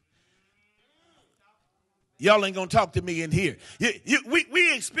 Y'all ain't gonna talk to me in here.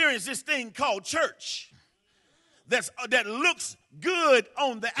 We experience this thing called church that looks good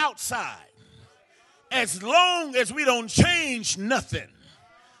on the outside, as long as we don't change nothing.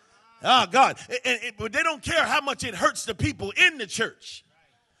 Oh, God. But they don't care how much it hurts the people in the church.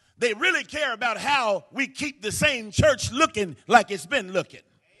 They really care about how we keep the same church looking like it's been looking.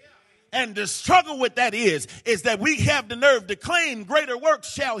 And the struggle with that is that we have the nerve to claim greater works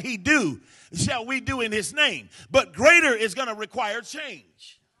shall we do in his name. But greater is going to require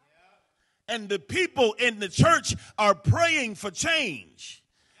change. And the people in the church are praying for change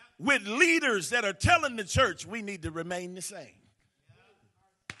with leaders that are telling the church we need to remain the same.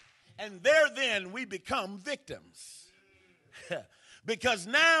 And there then we become victims. Because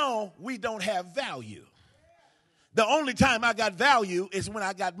now we don't have value. The only time I got value is when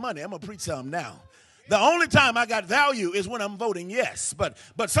I got money. I'm going to preach something now. The only time I got value is when I'm voting yes. But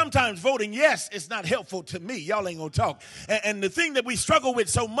sometimes voting yes is not helpful to me. Y'all ain't going to talk. And the thing that we struggle with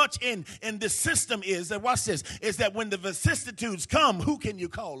so much in this system is that, watch this, is that when the vicissitudes come, who can you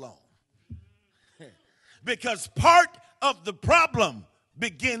call on? Because part of the problem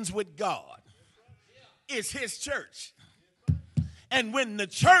begins with God. It's his church. And when the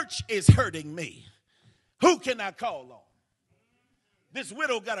church is hurting me, who can I call on? This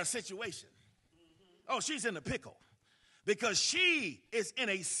widow got a situation. Oh, she's in a pickle because she is in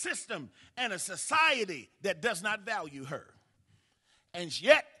a system and a society that does not value her. And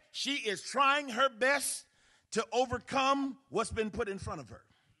yet she is trying her best to overcome what's been put in front of her.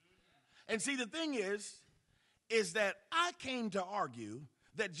 And see, the thing is that I came to argue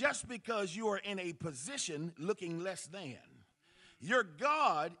that just because you are in a position looking less than, your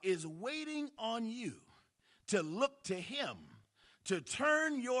God is waiting on you to look to him to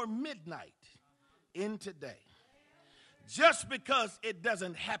turn your midnight into day. Just because it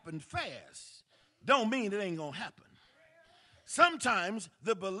doesn't happen fast don't mean it ain't gonna happen. Sometimes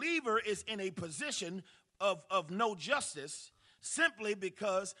the believer is in a position of no justice simply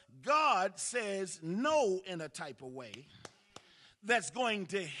because God says no in a type of way that's going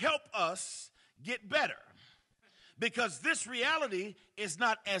to help us get better. Because this reality is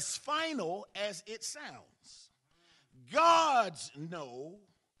not as final as it sounds. God's no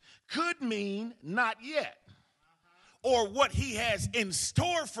could mean not yet. Or what he has in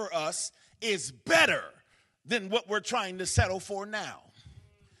store for us is better than what we're trying to settle for now.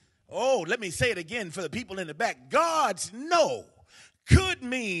 Oh, let me say it again for the people in the back. God's no could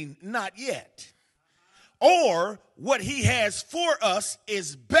mean not yet. Or what he has for us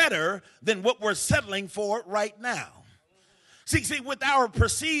is better than what we're settling for right now. See, with our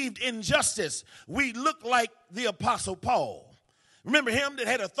perceived injustice, we look like the Apostle Paul. Remember him that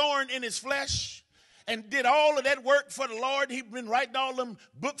had a thorn in his flesh and did all of that work for the Lord? He'd been writing all them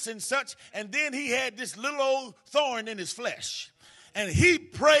books and such, and then he had this little old thorn in his flesh. And he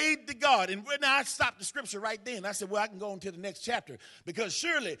prayed to God. And now I stopped the scripture right then. I said, well, I can go on to the next chapter. Because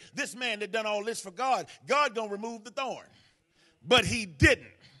surely this man that done all this for God, God gonna remove the thorn. But he didn't.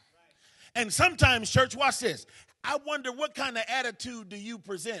 And sometimes, church, watch this. I wonder what kind of attitude do you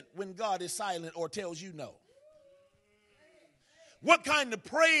present when God is silent or tells you no? What kind of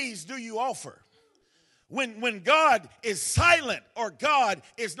praise do you offer when God is silent or God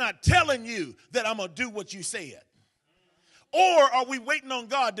is not telling you that I'm going to do what you said? Or are we waiting on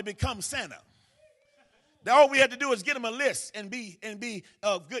God to become Santa? That all we had to do is get him a list and be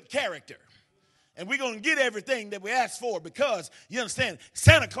of good character. And we're going to get everything that we asked for because, you understand,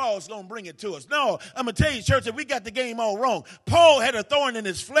 Santa Claus is going to bring it to us. No, I'm going to tell you, church, that we got the game all wrong. Paul had a thorn in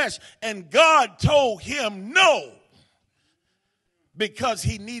his flesh, and God told him no because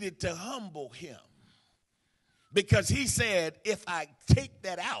he needed to humble him. Because he said, if I take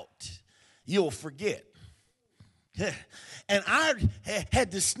that out, you'll forget. And I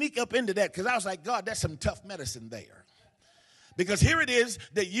had to sneak up into that because I was like, God, that's some tough medicine there. Because here it is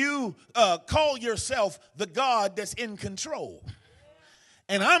that you call yourself the God that's in control.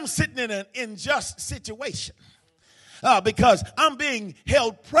 And I'm sitting in an unjust situation because I'm being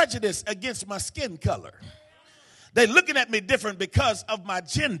held prejudice against my skin color. They're looking at me different because of my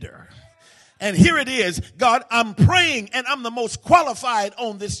gender. And here it is, God, I'm praying and I'm the most qualified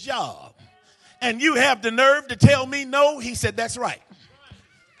on this job. And you have the nerve to tell me no? He said, that's right.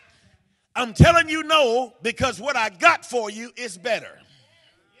 I'm telling you no because what I got for you is better.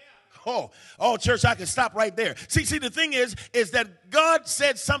 Oh, church, I can stop right there. See, the thing is that God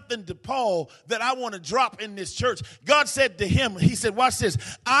said something to Paul that I want to drop in this church. God said to him, he said, watch this.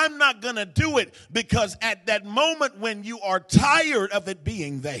 I'm not going to do it because at that moment when you are tired of it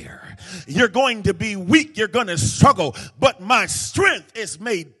being there, you're going to be weak. You're going to struggle. But my strength is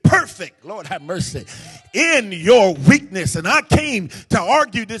made perfect. Lord have mercy. In your weakness. And I came to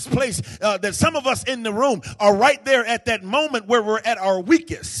argue this place that some of us in the room are right there at that moment where we're at our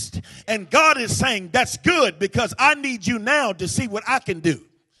weakest. And God is saying, that's good because I need you now to see what I can do.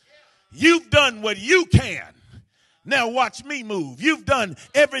 You've done what you can. Now watch me move. You've done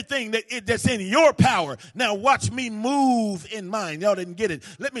everything that's in your power. Now watch me move in mine. Y'all didn't get it.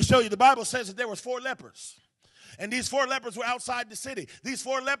 Let me show you. The Bible says that there was 4 lepers. And these 4 lepers were outside the city. These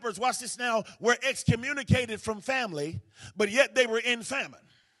 4 lepers, watch this now, were excommunicated from family, but yet they were in famine.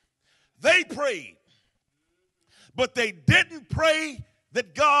 They prayed, but they didn't pray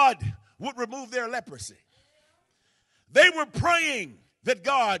that God would remove their leprosy. They were praying that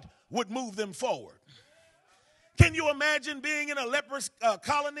God would move them forward. Can you imagine being in a leprous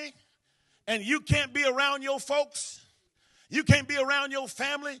colony and you can't be around your folks? You can't be around your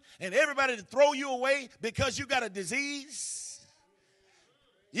family and everybody to throw you away because you got a disease?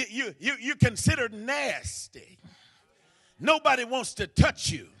 You're considered nasty. Nobody wants to touch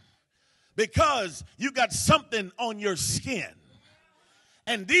you because you got something on your skin.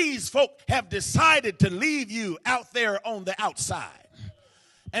 And these folk have decided to leave you out there on the outside.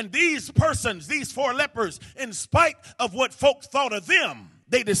 And these persons, these 4 lepers, in spite of what folks thought of them,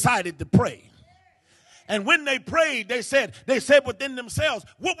 they decided to pray. And when they prayed, they said within themselves,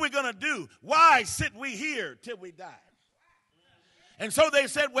 what we're going to do? Why sit we here till we die? And so they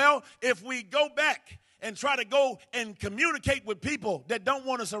said, well, if we go back and try to go and communicate with people that don't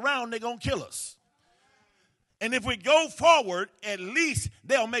want us around, they're going to kill us. And if we go forward, at least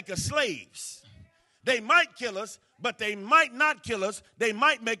they'll make us slaves. They might kill us, but they might not kill us. They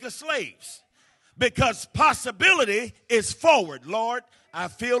might make us slaves. Because possibility is forward. Lord, I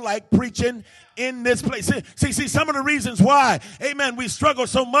feel like preaching in this place. See, some of the reasons why, amen, we struggle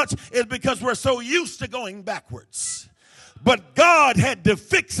so much is because we're so used to going backwards. But God had to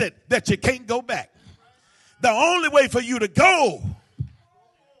fix it that you can't go back. The only way for you to go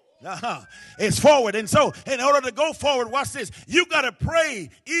it's forward. And so in order to go forward, watch this. You got to pray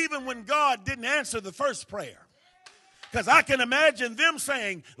even when God didn't answer the first prayer. Because I can imagine them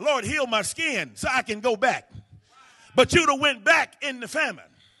saying, Lord, heal my skin so I can go back. But you'd have went back in the famine.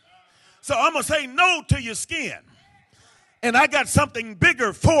 So I'm going to say no to your skin. And I got something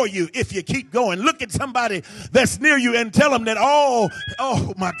bigger for you if you keep going. Look at somebody that's near you and tell them that, oh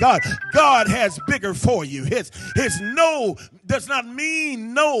my God, God has bigger for you. His no does not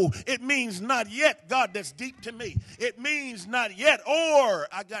mean no. It means not yet. God, that's deep to me. It means not yet, or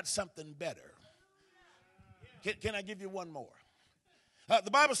I got something better. Can I give you one more?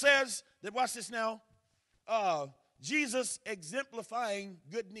 The Bible says that, watch this now, Jesus exemplifying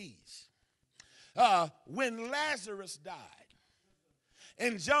good needs. When Lazarus died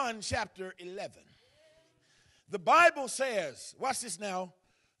in John chapter 11, the Bible says, watch this now,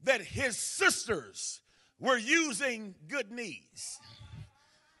 that his sisters were using good needs.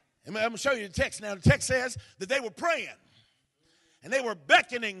 I'm going to show you the text now. The text says that they were praying and they were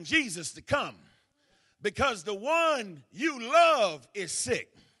beckoning Jesus to come because the one you love is sick.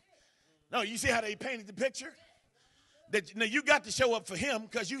 No, you see how they painted the picture? That now you got to show up for him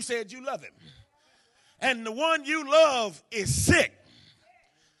because you said you love him. And the one you love is sick.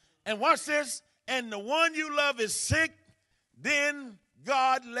 And watch this. And the one you love is sick, then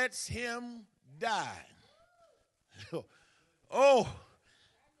God lets him die.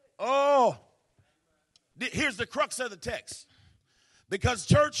 Here's the crux of the text. Because,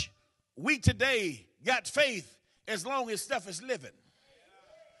 church, we today got faith as long as stuff is living.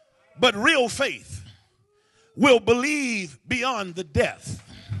 But real faith will believe beyond the death.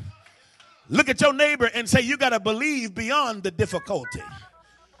 Look at your neighbor and say, you got to believe beyond the difficulty.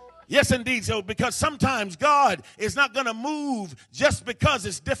 Yes, indeed. So, because sometimes God is not going to move just because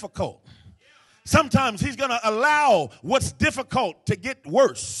it's difficult. Sometimes he's going to allow what's difficult to get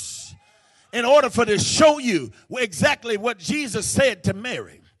worse in order for to show you exactly what Jesus said to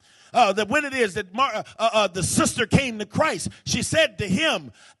Mary. That when it is that the sister came to Christ, she said to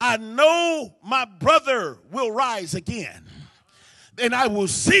him, I know my brother will rise again, and I will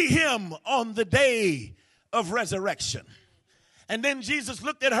see him on the day of resurrection. And then Jesus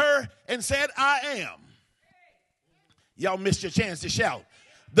looked at her and said, I am. Y'all missed your chance to shout.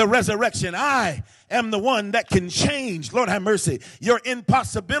 The resurrection. I am the one that can change, Lord have mercy, your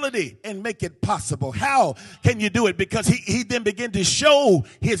impossibility and make it possible. How can you do it? Because he then began to show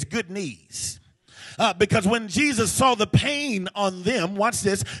his good knees. Because when Jesus saw the pain on them, watch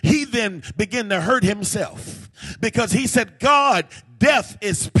this, he then began to hurt himself. Because he said, God, death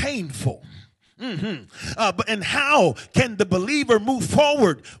is painful. And how can the believer move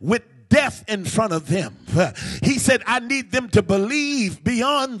forward with death in front of them? He said, I need them to believe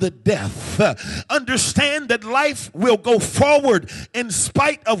beyond the death. Understand that life will go forward in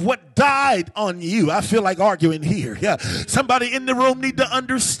spite of what died on you. I feel like arguing here. Somebody in the room need to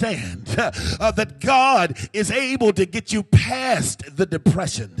understand that God is able to get you past the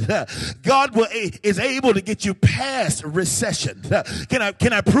depression. God is able to get you past recession. Can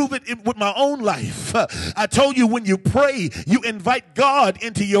I prove it with my own life? I told you, when you pray, you invite God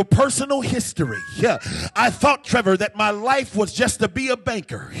into your personal history. I thought, Trevor, that my life was just to be a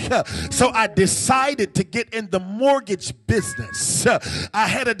banker. So I decided to get in the mortgage business. I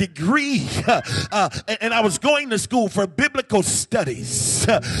had a degree and I was going to school for biblical studies.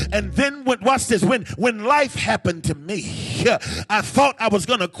 And then watch this, when life happened to me, I thought I was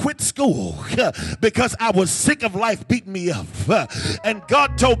going to quit school because I was sick of life beating me up. And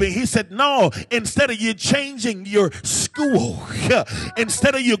God told me, he said, no, instead of you changing your school,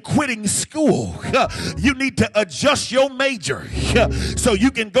 instead of you quitting school, you need to adjust your major so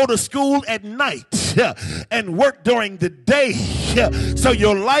you can go to school at night and work during the day so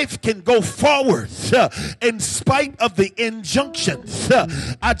your life can go forward in spite of the injunctions.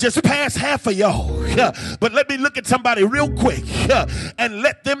 I just passed half of y'all, but let me look at somebody real quick and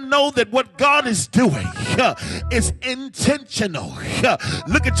let them know that what God is doing is intentional.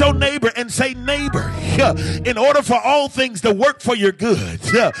 Look at your neighbor and say, neighbor, in order for all things to work for your good,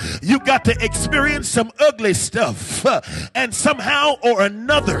 you got to experience some ugly stuff, and somehow or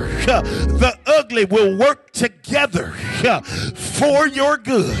another the ugly will work together for your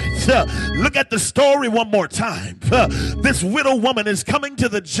good. Look at the story one more time. This widow woman is coming to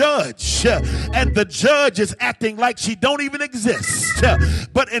the judge, and the judge is acting like she don't even exist.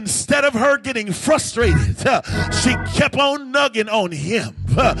 But instead of her getting frustrated, she kept on nugging on him.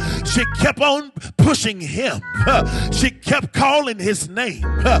 She kept on pushing him. She kept calling his name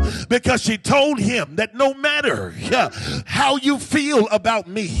because she told him that no matter how you feel about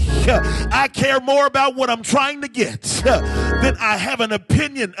me, I care more about what I'm trying to get than I have an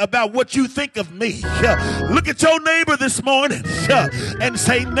opinion about what you think of me. Look at your neighbor this morning and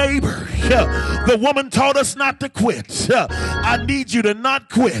say, neighbor, the woman taught us not to quit. I need you to not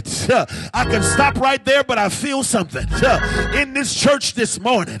quit. I can stop right there, but I feel something in this church this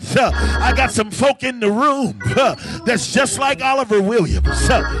morning. I got some folk in the room that's just like Oliver Williams.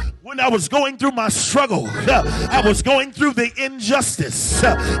 When I was going through my struggle, I was going through the injustice.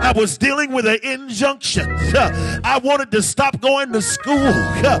 I was dealing with an injunction. I wanted to stop going to school.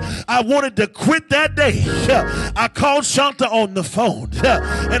 I wanted to quit that day. I called Shanta on the phone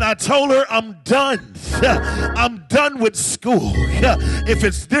and I told her, I'm done. I'm done with school. If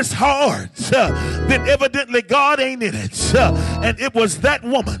it's this hard, then evidently God ain't in it. And it was that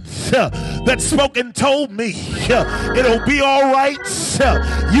woman that spoke and told me, it'll be all right.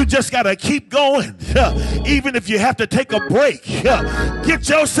 You just got to keep going. Even if you have to take a break, get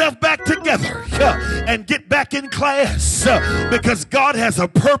yourself back together and get back in class because God has a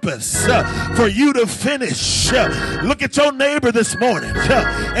purpose for you to finish. Look at your neighbor this morning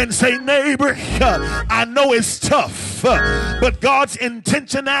and say, neighbor, I know it's tough, but God's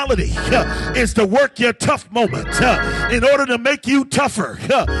intentionality is to work your tough moment in order to make you tougher.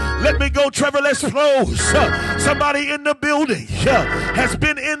 Let me go, Trevor. Let's close. Somebody in the building has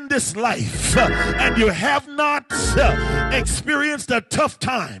been in this life and you have not experienced a tough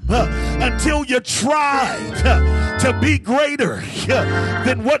time. until you tried to be greater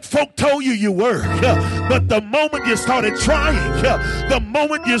than what folk told you you were. But the moment you started trying, the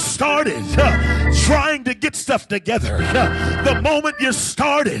moment you started trying to get stuff together, the moment you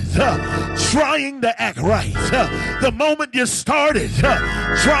started trying to act right, the moment you started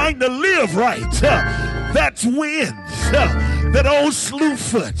trying to live right, that's when that old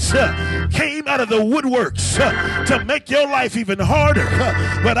slewfoot came out of the woodworks to make your life even harder.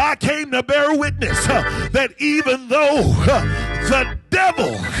 But I came to bear witness that even though the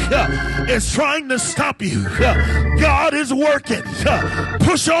devil is trying to stop you, God is working.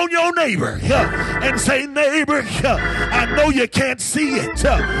 Push on your neighbor and say, neighbor, I know you can't see it,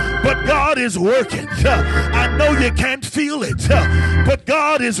 but God is working. I know you can't feel it, but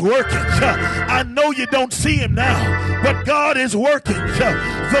God is working. I know you don't see him now, but God is working.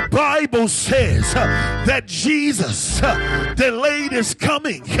 The Bible says that Jesus delayed his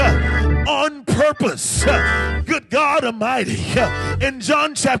coming on purpose. Good God Almighty. In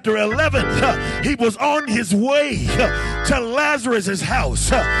John chapter 11, he was on his way to Lazarus' house,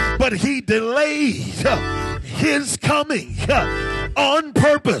 but he delayed his coming on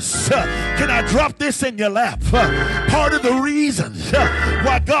purpose. Can I drop this in your lap? Part of the reason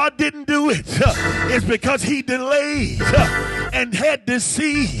why God didn't do it is because he delayed and had to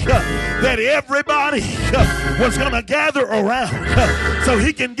see that everybody was going to gather around so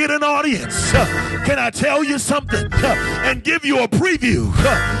he can get an audience. Can I tell you something and give you a preview?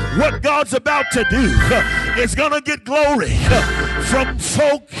 What God's about to do is going to get glory from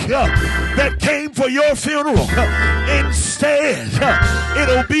folk that came for your funeral. Instead,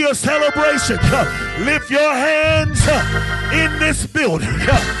 it'll be a celebration. Lift your hands in this building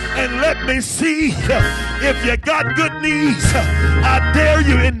and let me see if you got good knees. I dare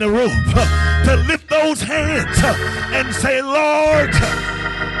you in the room to lift those hands and say, Lord,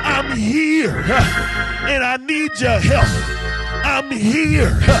 I'm here and I need your help. I'm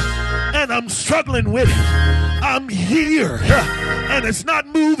here and I'm struggling with it. I'm here and it's not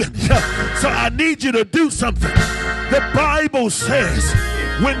moving, so I need you to do something. The Bible says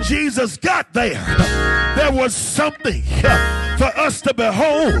when Jesus got there, there was something for us to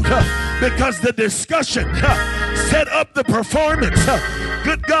behold, because the discussion set up the performance.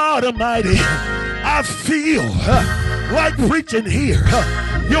 Good God Almighty, I feel like preaching here.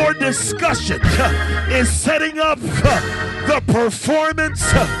 Your discussion is setting up the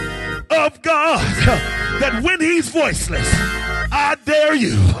performance of God, that when he's voiceless, I dare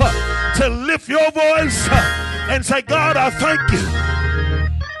you to lift your voice and say, God, I thank you.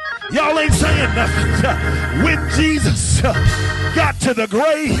 Y'all ain't saying nothing. When Jesus got to the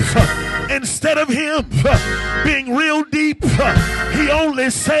grave, instead of him being real deep, he only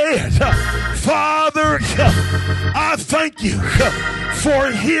said, Father, I thank you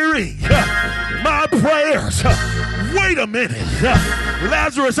for hearing my prayers. Wait a minute.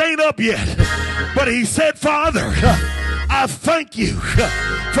 Lazarus ain't up yet, but he said, Father, I thank you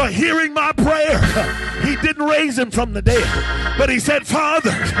for hearing my prayer. He didn't raise him from the dead, but he said,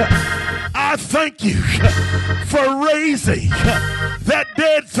 Father, I thank you for raising that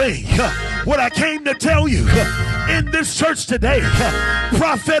dead thing. What I came to tell you in this church today,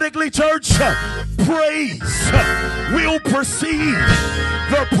 prophetically, church, praise will precede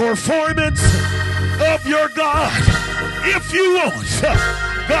the performance of your God. If you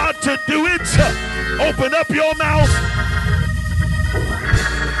want God to do it, open up your mouth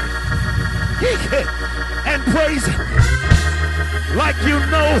and praise him like you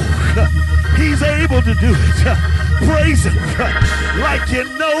know he's able to do it. Praise him like you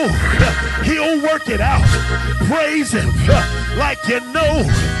know he'll work it out. Praise him like you know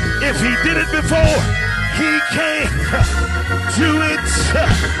if he did it before, he can do it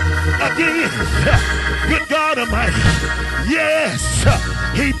again. Good God Almighty. Yes,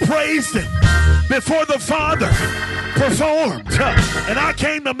 he praised him before the Father performed. And I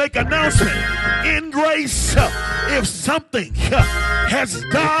came to make an announcement in grace. If something has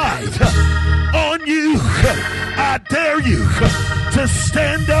died on you, I dare you to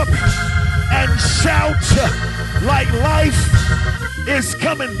stand up and shout like life is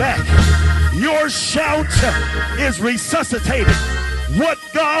coming back. Your shout is resuscitating what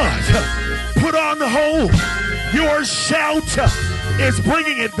God put on hold. Your shout is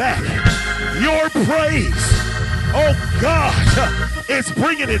bringing it back. Your praise, oh God, is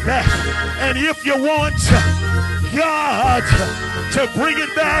bringing it back. And if you want God to bring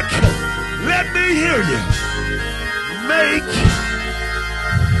it back, let me hear you.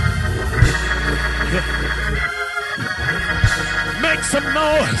 Make some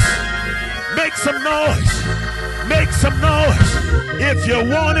noise. Make some noise. Make some noise if you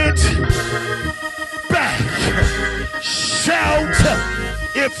want it back. Shout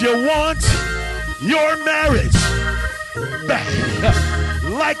if you want your marriage back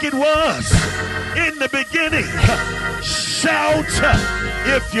like it was in the beginning. Shout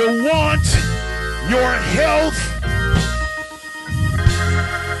if you want your health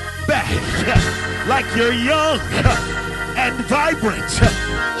back like you're young and vibrant.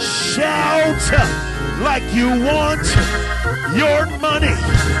 Shout like you want your money.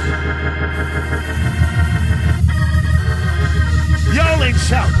 Y'all ain't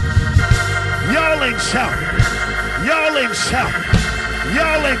shouting. Y'all ain't shouting. Y'all ain't shouting.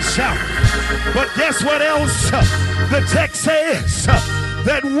 Y'all ain't shouting. But guess what else? The text says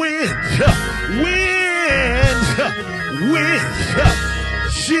that when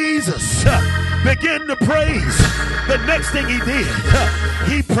Jesus began to praise, the next thing he did,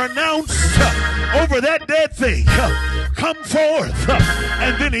 he pronounced over that dead thing, come forth.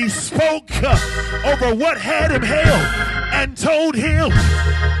 And then he spoke over what had him held and told him,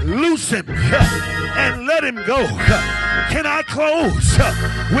 loose him and let him go. Can I close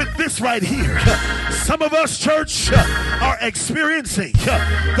with this right here? Some of us, church, are experiencing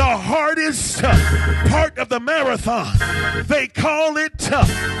the hardest part of the marathon. They call it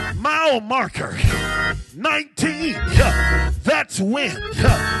mile marker 19. That's when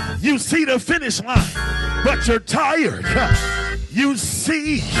you see the finish line, but you're tired. You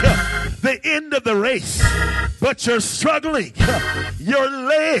see the end of the race, but you're struggling. Your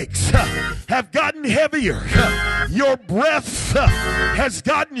legs have gotten heavier. Your breath has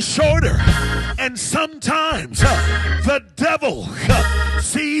gotten shorter. And sometimes the devil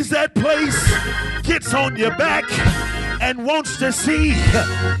sees that place, gets on your back, and wants to see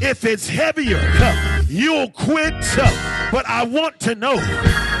if it's heavier. You'll quit. But I want to know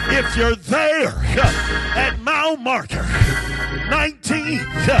if you're there at mile marker 19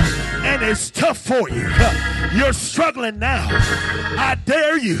 and it's tough for you. You're struggling now. I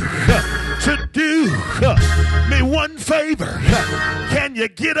dare you to do me one favor. Can you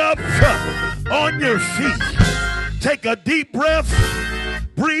get up on your feet? Take a deep breath.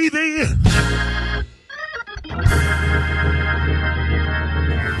 Breathe in.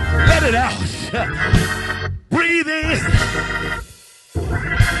 Let it out. Breathe in.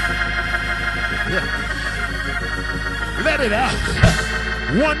 Let it out.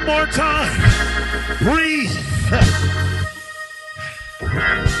 One more time. Breathe.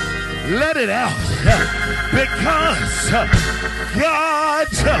 Let it out. Because God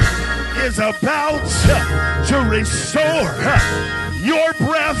is about to restore your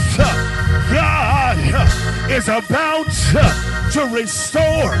breath. God is about to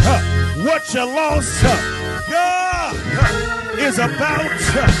restore what you lost. God is about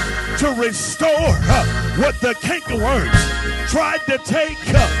to restore what the cankerworms tried to take,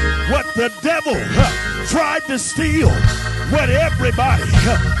 what the devil tried to steal, what everybody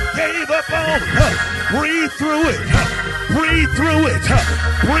gave up on. Breathe through it. Breathe through it.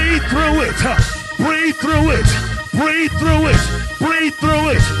 Breathe through it. Breathe through it. Breathe through it. Breathe through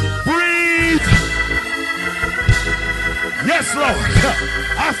it. Breathe. Yes, Lord.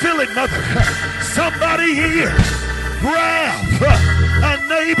 I feel it, Mother. Somebody here, grab a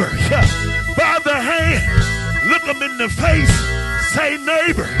neighbor by the hand. Look them in the face. Say,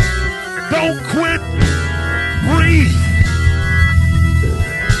 neighbor, don't quit. Breathe.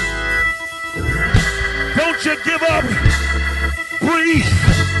 Don't you give up. Breathe.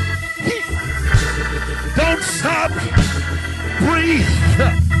 Don't stop. Breathe.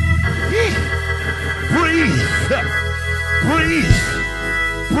 Breathe. Breathe.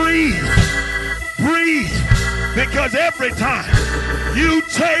 Breathe. Breathe. Because every time you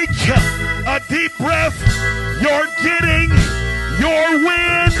take a deep breath, you're getting your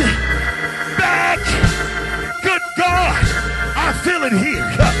wind back. Good God, I feel it here.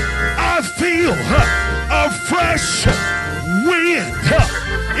 I feel a fresh wind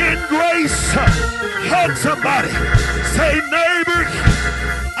in grace. Hug somebody. Say, neighbor,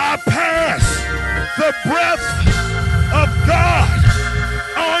 I pass the breath of God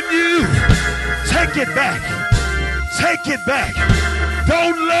on you. Take it back. Take it back.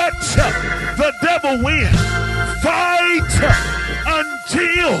 Don't let the devil win. Fight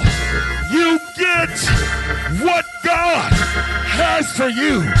until you get what God has for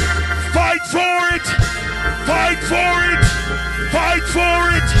you. Fight for it. Fight for it. Fight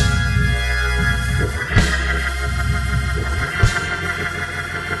for it.